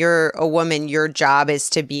world. When you're a woman, your job is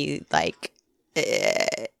to be like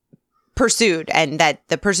pursued, and that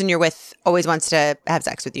the person you're with always wants to have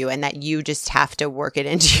sex with you, and that you just have to work it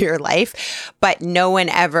into your life. But no one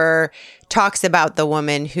ever talks about the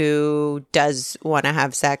woman who does want to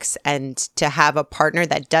have sex, and to have a partner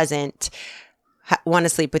that doesn't want to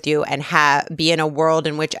sleep with you, and be in a world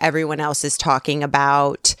in which everyone else is talking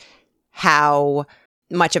about how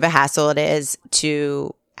much of a hassle it is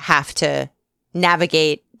to have to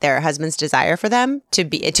navigate their husband's desire for them,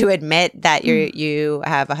 to admit that you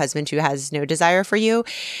have a husband who has no desire for you,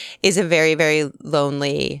 is a very, very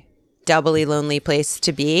lonely, doubly lonely place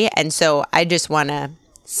to be. And so I just want to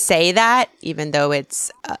say that, even though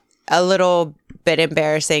it's a little bit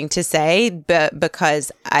embarrassing to say, but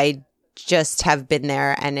because I just have been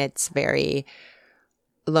there, and it's very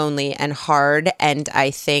lonely and hard. And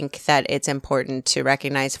I think that it's important to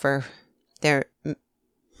recognize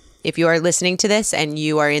if you are listening to this and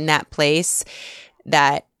you are in that place,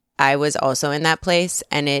 that I was also in that place.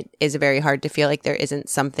 And it is very hard to feel like there isn't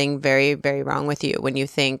something very, very wrong with you when you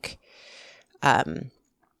think that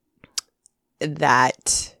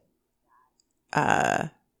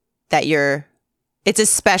it's a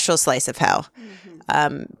special slice of hell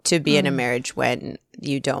to be in a marriage when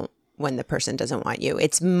the person doesn't want you.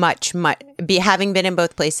 It's having been in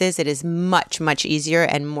both places, it is much, much easier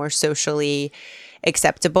and more socially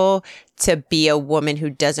acceptable to be a woman who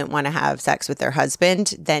doesn't want to have sex with their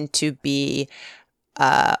husband than to be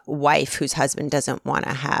a wife whose husband doesn't want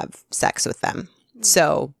to have sex with them.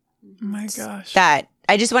 So Oh my gosh. that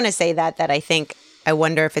I just want to say that I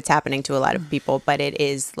wonder if it's happening to a lot of people, but it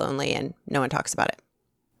is lonely and no one talks about it.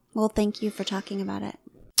 Well, thank you for talking about it.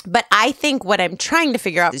 But I think what I'm trying to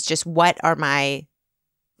figure out is just, what are my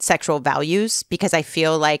sexual values? Because I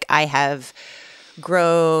feel like I have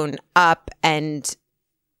grown up and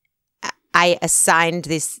I assigned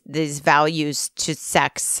these values to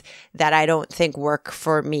sex that I don't think work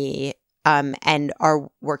for me, and are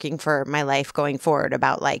working for my life going forward,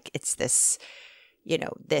 about like, it's this,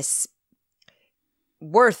 this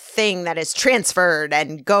worth thing that is transferred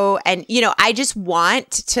and go. And, I just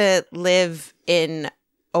want to live in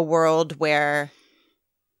a world where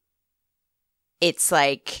it's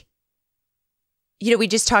like, we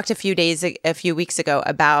just talked a few weeks ago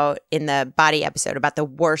about, in the body episode, about the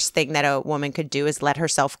worst thing that a woman could do is let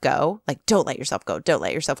herself go. Like, don't let yourself go. Don't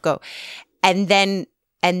let yourself go. And then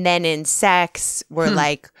in sex, we're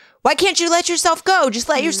like, why can't you let yourself go? Just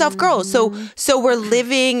let yourself go. So we're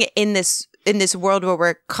living in this world where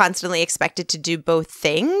we're constantly expected to do both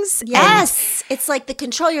things. Yes. It's like the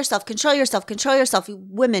control yourself.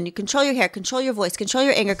 Women, you control your hair, control your voice, control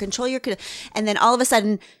your anger, and then all of a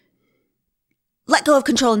sudden, let go of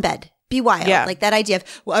control in bed. Be wild. Yeah. Like that idea of,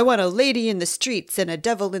 well, I want a lady in the streets and a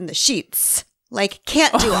devil in the sheets. Like,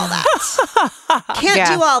 can't do all that. Can't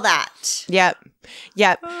do all that. Yep.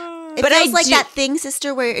 It feels like that thing,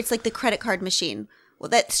 sister, where it's like the credit card machine. Well,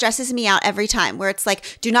 that stresses me out every time, where it's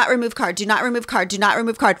like, do not remove card, do not remove card, do not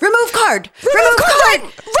remove card. Remove card! Remove card!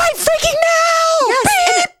 Right freaking now!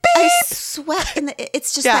 Yes. I sweat. And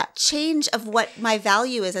it's just Yeah. that change of what my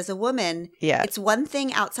value is as a woman. Yeah. It's one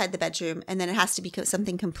thing outside the bedroom, and then it has to be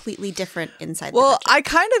something completely different inside Well, the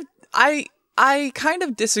bedroom. I kind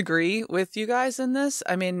of disagree with you guys in this.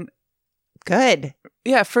 I mean, Good.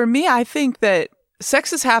 yeah, for me, I think that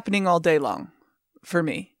sex is happening all day long for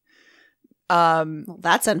me. Well,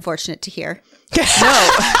 that's unfortunate to hear. No.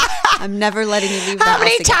 I'm never letting you leave the How house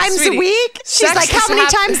many again. times Sweetie, a week? She's sex like, how is many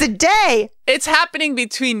hap- times a day? It's happening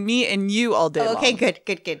between me and you all day long. Okay, good.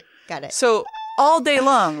 Got it. So all day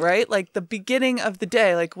long, right? Like the beginning of the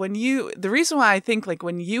day, like the reason why I think like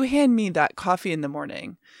when you hand me that coffee in the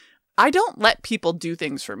morning, I don't let people do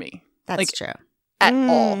things for me That's like, true. at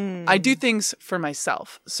all. I do things for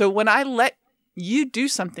myself. So when I let you do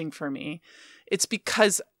something for me, it's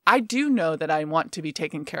because I do know that I want to be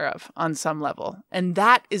taken care of on some level. And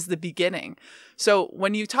that is the beginning. So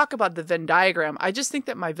when you talk about the Venn diagram, I just think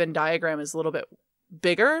that my Venn diagram is a little bit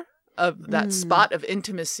bigger of that spot of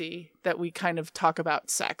intimacy that we kind of talk about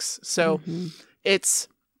sex. So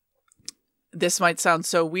this might sound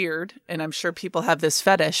so weird, and I'm sure people have this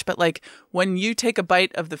fetish, but like when you take a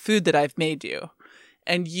bite of the food that I've made you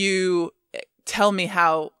and you tell me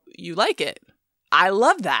how you like it, I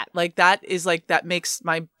love that. Like that makes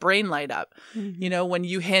my brain light up. You know, when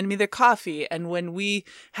you hand me the coffee and when we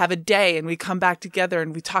have a day and we come back together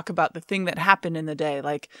and we talk about the thing that happened in the day,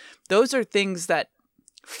 like those are things that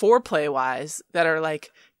foreplay wise that are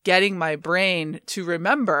like getting my brain to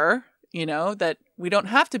remember, you know, that we don't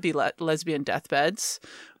have to be lesbian deathbeds.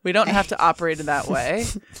 We don't have to operate in that way.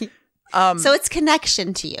 So it's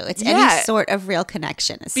connection to you. It's any sort of real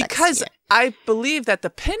connection. Is sex Because to you. I believe that the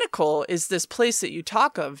pinnacle is this place that you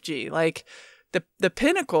talk of, G. Like the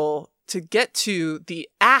pinnacle to get to the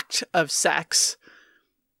act of sex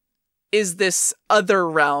is this other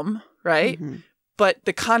realm, right? But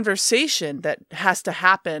the conversation that has to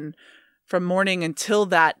happen from morning until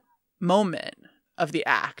that moment of the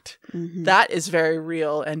act, that is very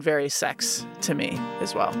real and very sex to me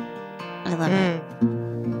as well. I love it.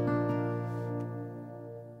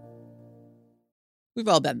 We've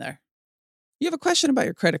all been there. You have a question about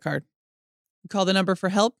your credit card. You call the number for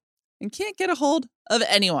help and can't get a hold of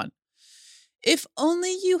anyone. If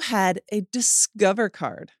only you had a Discover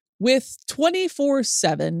card. With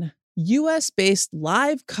 24/7 US-based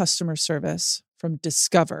live customer service from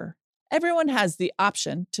Discover, everyone has the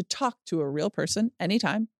option to talk to a real person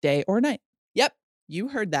anytime, day or night. Yep, you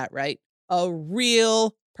heard that right. A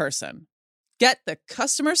real person. Get the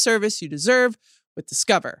customer service you deserve with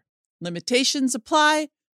Discover. Limitations apply.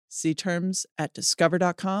 See terms at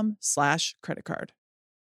discover.com/creditcard.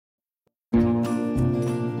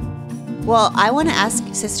 Well, I want to ask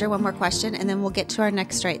Sister one more question, and then we'll get to our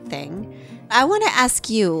next right thing. I want to ask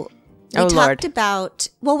you. We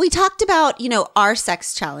talked about, you know, our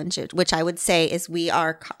sex challenge, which I would say is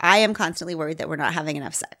I am constantly worried that we're not having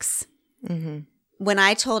enough sex. When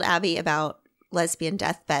I told Abby about lesbian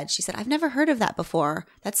deathbed, she said, I've never heard of that before.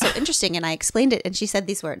 That's so interesting. And I explained it, and she said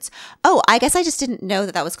these words, oh, I guess I just didn't know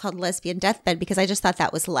that was called lesbian deathbed because I just thought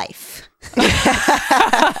that was life.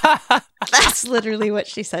 That's literally what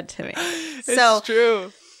she said to me. It's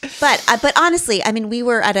true. But honestly, I mean, we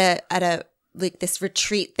were at a like this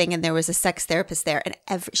retreat thing, and there was a sex therapist there, and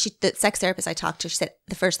the sex therapist I talked to, she said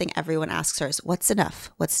the first thing everyone asks her is, "What's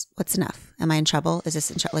enough? What's enough? Am I in trouble? Is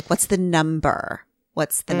this in trouble? Like, what's the number?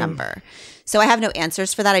 What's the number?" So I have no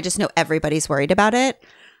answers for that. I just know everybody's worried about it.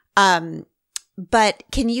 But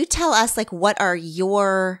can you tell us, like, what are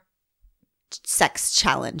your sex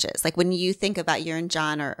challenges? Like, when you think about you and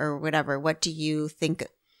John or whatever, what do you think?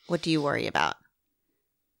 What do you worry about?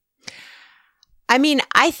 I mean,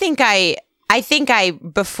 I think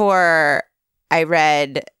before I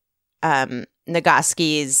read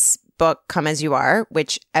Nagoski's book, Come As You Are,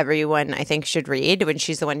 which everyone I think should read, when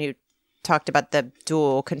she's the one who talked about the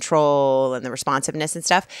dual control and the responsiveness and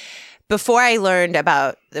stuff. Before I learned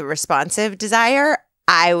about the responsive desire,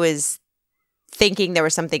 I was thinking there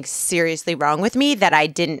was something seriously wrong with me, that I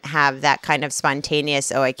didn't have that kind of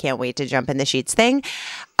spontaneous, oh, I can't wait to jump in the sheets thing.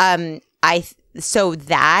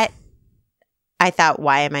 I thought,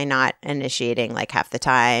 why am I not initiating like half the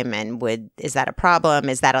time? And is that a problem?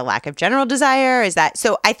 Is that a lack of general desire?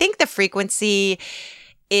 So I think the frequency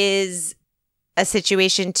is a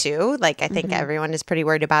situation too. Like, I think everyone is pretty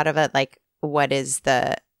worried about it. Like,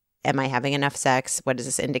 am I having enough sex? What does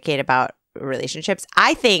this indicate about relationships?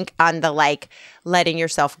 I think on the like letting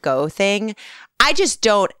yourself go thing, I just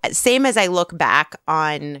don't, same as I look back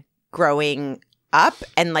on growing up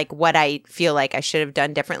and like what I feel like I should have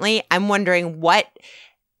done differently, I'm wondering what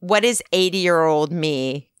is 80-year-old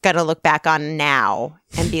me gonna look back on now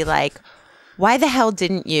and be like, why the hell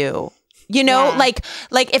didn't you? You know, Yeah.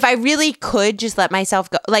 like if I really could just let myself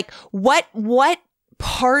go, like what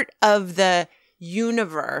part of the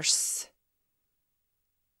universe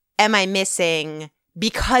am I missing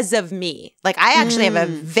because of me? Like I actually have a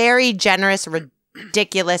very generous,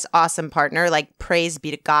 ridiculous, awesome partner. Like praise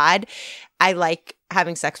be to God. I like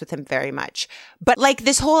having sex with him very much. But like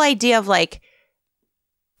this whole idea of like,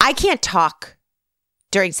 I can't talk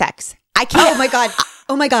during sex. I can't.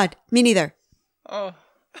 Oh my God. Me neither. Oh.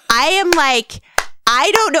 I am like,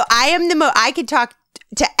 I don't know. I am I can talk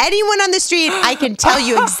to anyone on the street. I can tell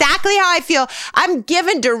you exactly how I feel. I'm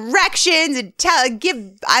giving directions and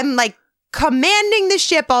I'm like commanding the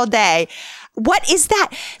ship all day. What is that?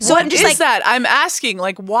 So What I'm just is like, that? I'm asking,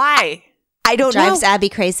 like, why? I don't Drives know. Abby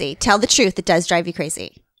crazy. Tell the truth. It does drive you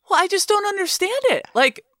crazy. Well, I just don't understand it.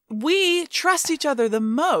 Like, we trust each other the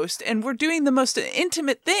most, and we're doing the most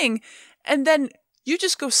intimate thing, and then you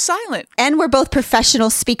just go silent. And we're both professional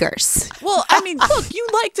speakers. Well, I mean, look, you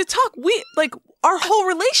like to talk. We like our whole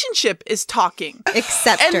relationship is talking,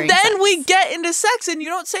 Except and during then sex. we get into sex, and you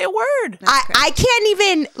don't say a word. I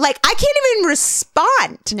can't even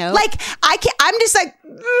respond. No. Like I can't. I'm just like,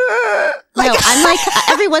 No, I'm like,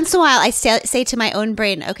 every once in a while, I say to my own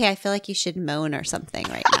brain, okay, I feel like you should moan or something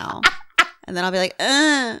right now. And then I'll be like,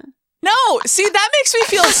 No, see, that makes me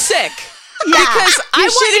feel sick. Yeah, Because you I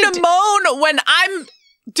want you shouldn't. to moan when I'm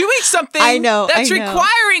doing something I know, that's I know.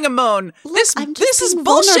 requiring a moan. I'm just This is being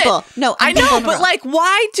bullshit. vulnerable. No, I I'm being know, but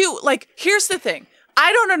vulnerable. like, here's the thing.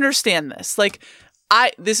 I don't understand this. Like,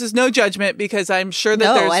 this is no judgment because I'm sure that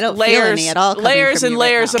No, there's I don't feel layers, any at all coming layers from and you right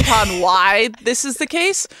layers now. upon why this is the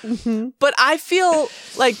case. But I feel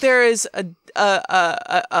like there is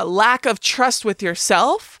a lack of trust with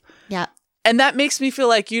yourself. yeah. And that makes me feel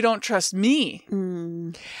like you don't trust me.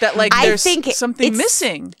 That like I there's think something it's-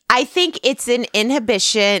 missing. I think it's an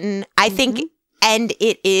inhibition. I think, and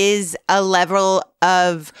it is a level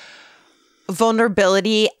of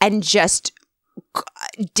vulnerability and just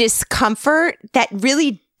discomfort that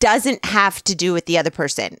really doesn't have to do with the other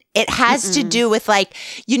person. It has to do with like,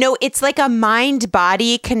 you know, it's like a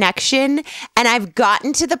mind-body connection. And I've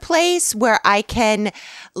gotten to the place where I can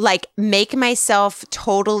like make myself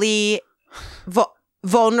totally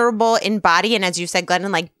vulnerable in body. And as you said,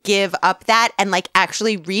 Glennon, like give up that and like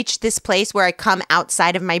actually reach this place where I come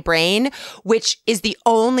outside of my brain, which is the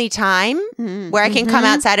only time where I can come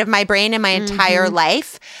outside of my brain in my entire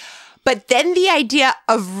life. But then the idea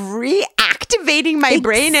of reactivating my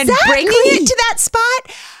brain and bringing it to that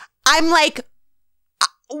spot, I'm like,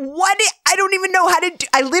 I don't even know how to do.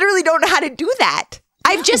 I literally don't know how to do that.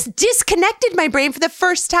 I've just disconnected my brain for the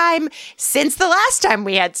first time since the last time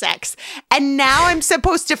we had sex. And now I'm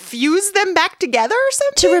supposed to fuse them back together or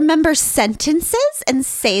something? To remember sentences and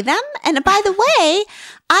say them. And by the way,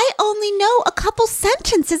 I only know a couple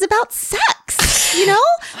sentences about sex. You know?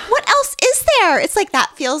 What else is there? It's like,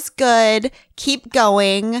 that feels good. Keep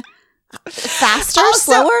going. Faster,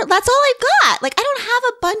 Also- slower. That's all I've got. Like, I don't have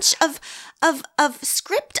a bunch of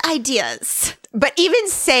script ideas. But even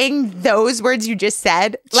saying those words you just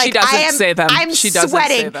said, like doesn't say them. I'm She doesn't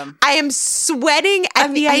sweating. say them. I am sweating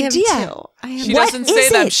at the I am idea. too. I am She too. doesn't say is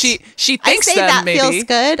them. it? She I thinks say them, that maybe. feels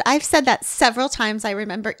good. I've said that several times. I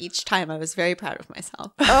remember each time. I was very proud of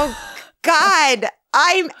myself. Oh God.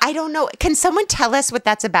 I don't know. Can someone tell us what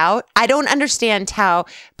that's about? I don't understand how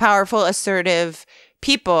powerful, assertive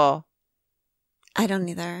people I don't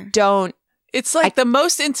either. don't. It's like the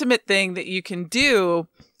most intimate thing that you can do,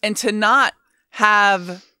 and to not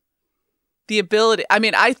have the ability. I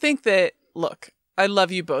mean, I think that, look, I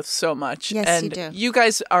love you both so much. Yes, and you do. you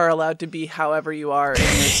guys are allowed to be however you are in your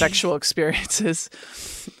sexual experiences.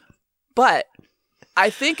 But I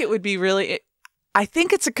think it would be I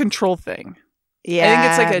think it's a control thing. Yeah. I think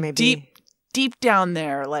it's like a maybe. deep down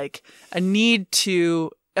there, like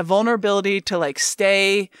a vulnerability to like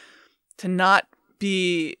stay, to not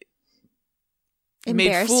be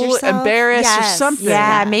Embarrass made fool, yourself? embarrassed or Yes. something.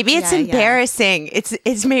 Yeah, maybe it's Yeah, yeah. embarrassing.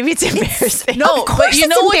 It's maybe it's embarrassing. No, Of course but you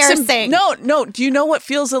it's know what's embarrassing. no. Do you know what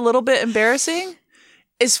feels a little bit embarrassing?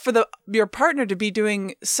 Is for your partner to be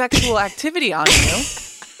doing sexual activity on you,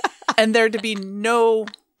 and there to be no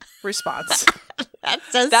response. That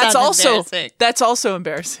does That's sound also embarrassing. that's also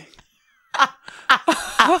embarrassing.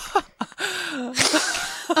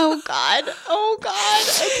 Oh God.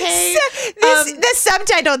 Okay. The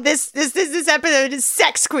subtitle this episode is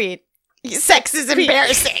Sex Queen. Sex is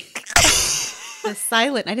embarrassing. The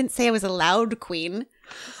silent. I didn't say I was a loud queen.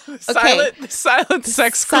 Silent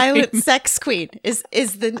sex queen. Silent sex queen is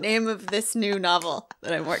the name of this new novel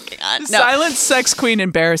that I'm working on. No, Silent sex queen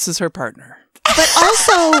embarrasses her partner. but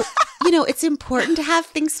also, you know, it's important to have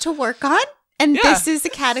things to work on. And Yeah. this is a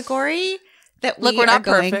category that Look, we're not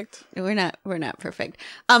perfect. We're not perfect.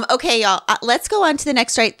 Okay, y'all. Let's go on to the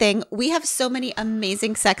next right thing. We have so many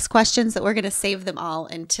amazing sex questions that we're going to save them all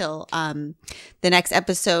until the next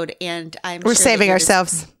episode. And We're sure saving that you're just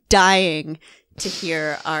ourselves. dying to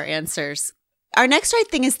hear our answers. Our next right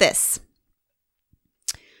thing is this.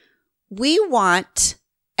 We want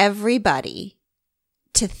everybody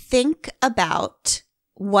to think about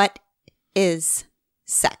what is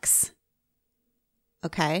sex.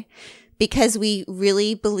 Okay? Because we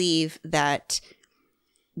really believe that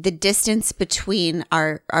the distance between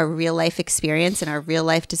our real life experience and our real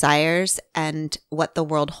life desires and what the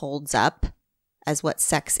world holds up as what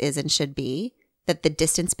sex is and should be, that the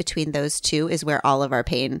distance between those two is where all of our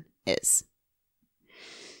pain is.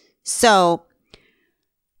 So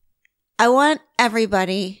I want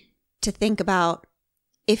everybody to think about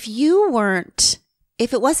if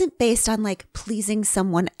it wasn't based on like pleasing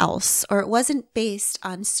someone else, or it wasn't based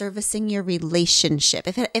on servicing your relationship,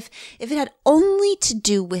 if it had only to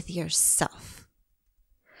do with yourself,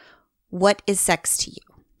 what is sex to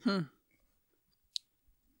you?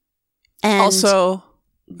 And Also,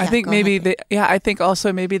 I Yeah, think go maybe ahead. I think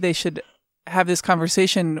also maybe they should have this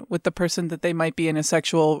conversation with the person that they might be in a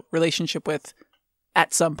sexual relationship with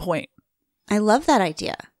at some point. I love that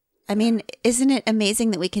idea. I mean, isn't it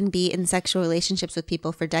amazing that we can be in sexual relationships with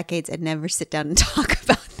people for decades and never sit down and talk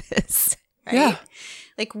about this? Right? Yeah.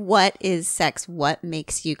 Like, what is sex? What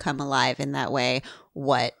makes you come alive in that way?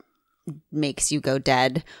 What makes you go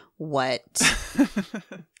dead? What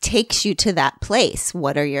takes you to that place?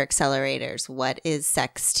 What are your accelerators? What is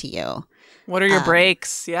sex to you? What are your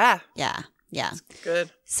breaks? Yeah. Yeah. Yeah.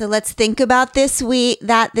 Good. So let's think about this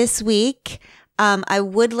week. I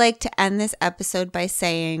would like to end this episode by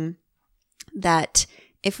saying that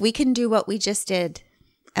if we can do what we just did,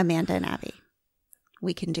 Amanda and Abby,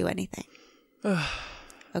 we can do anything.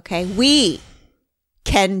 Okay? We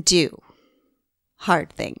can do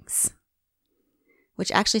hard things,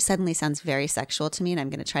 which actually suddenly sounds very sexual to me, and I'm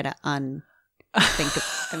going to try to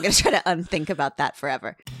unthink about that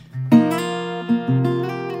forever.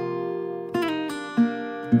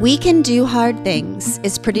 We Can Do Hard Things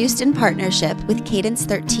is produced in partnership with Cadence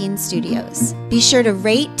 13 Studios. Be sure to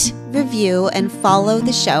rate, review, and follow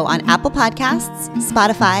the show on Apple Podcasts,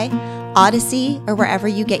 Spotify, Odyssey, or wherever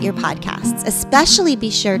you get your podcasts. Especially be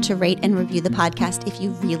sure to rate and review the podcast if you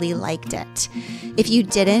really liked it. If you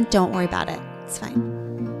didn't, don't worry about it. It's fine.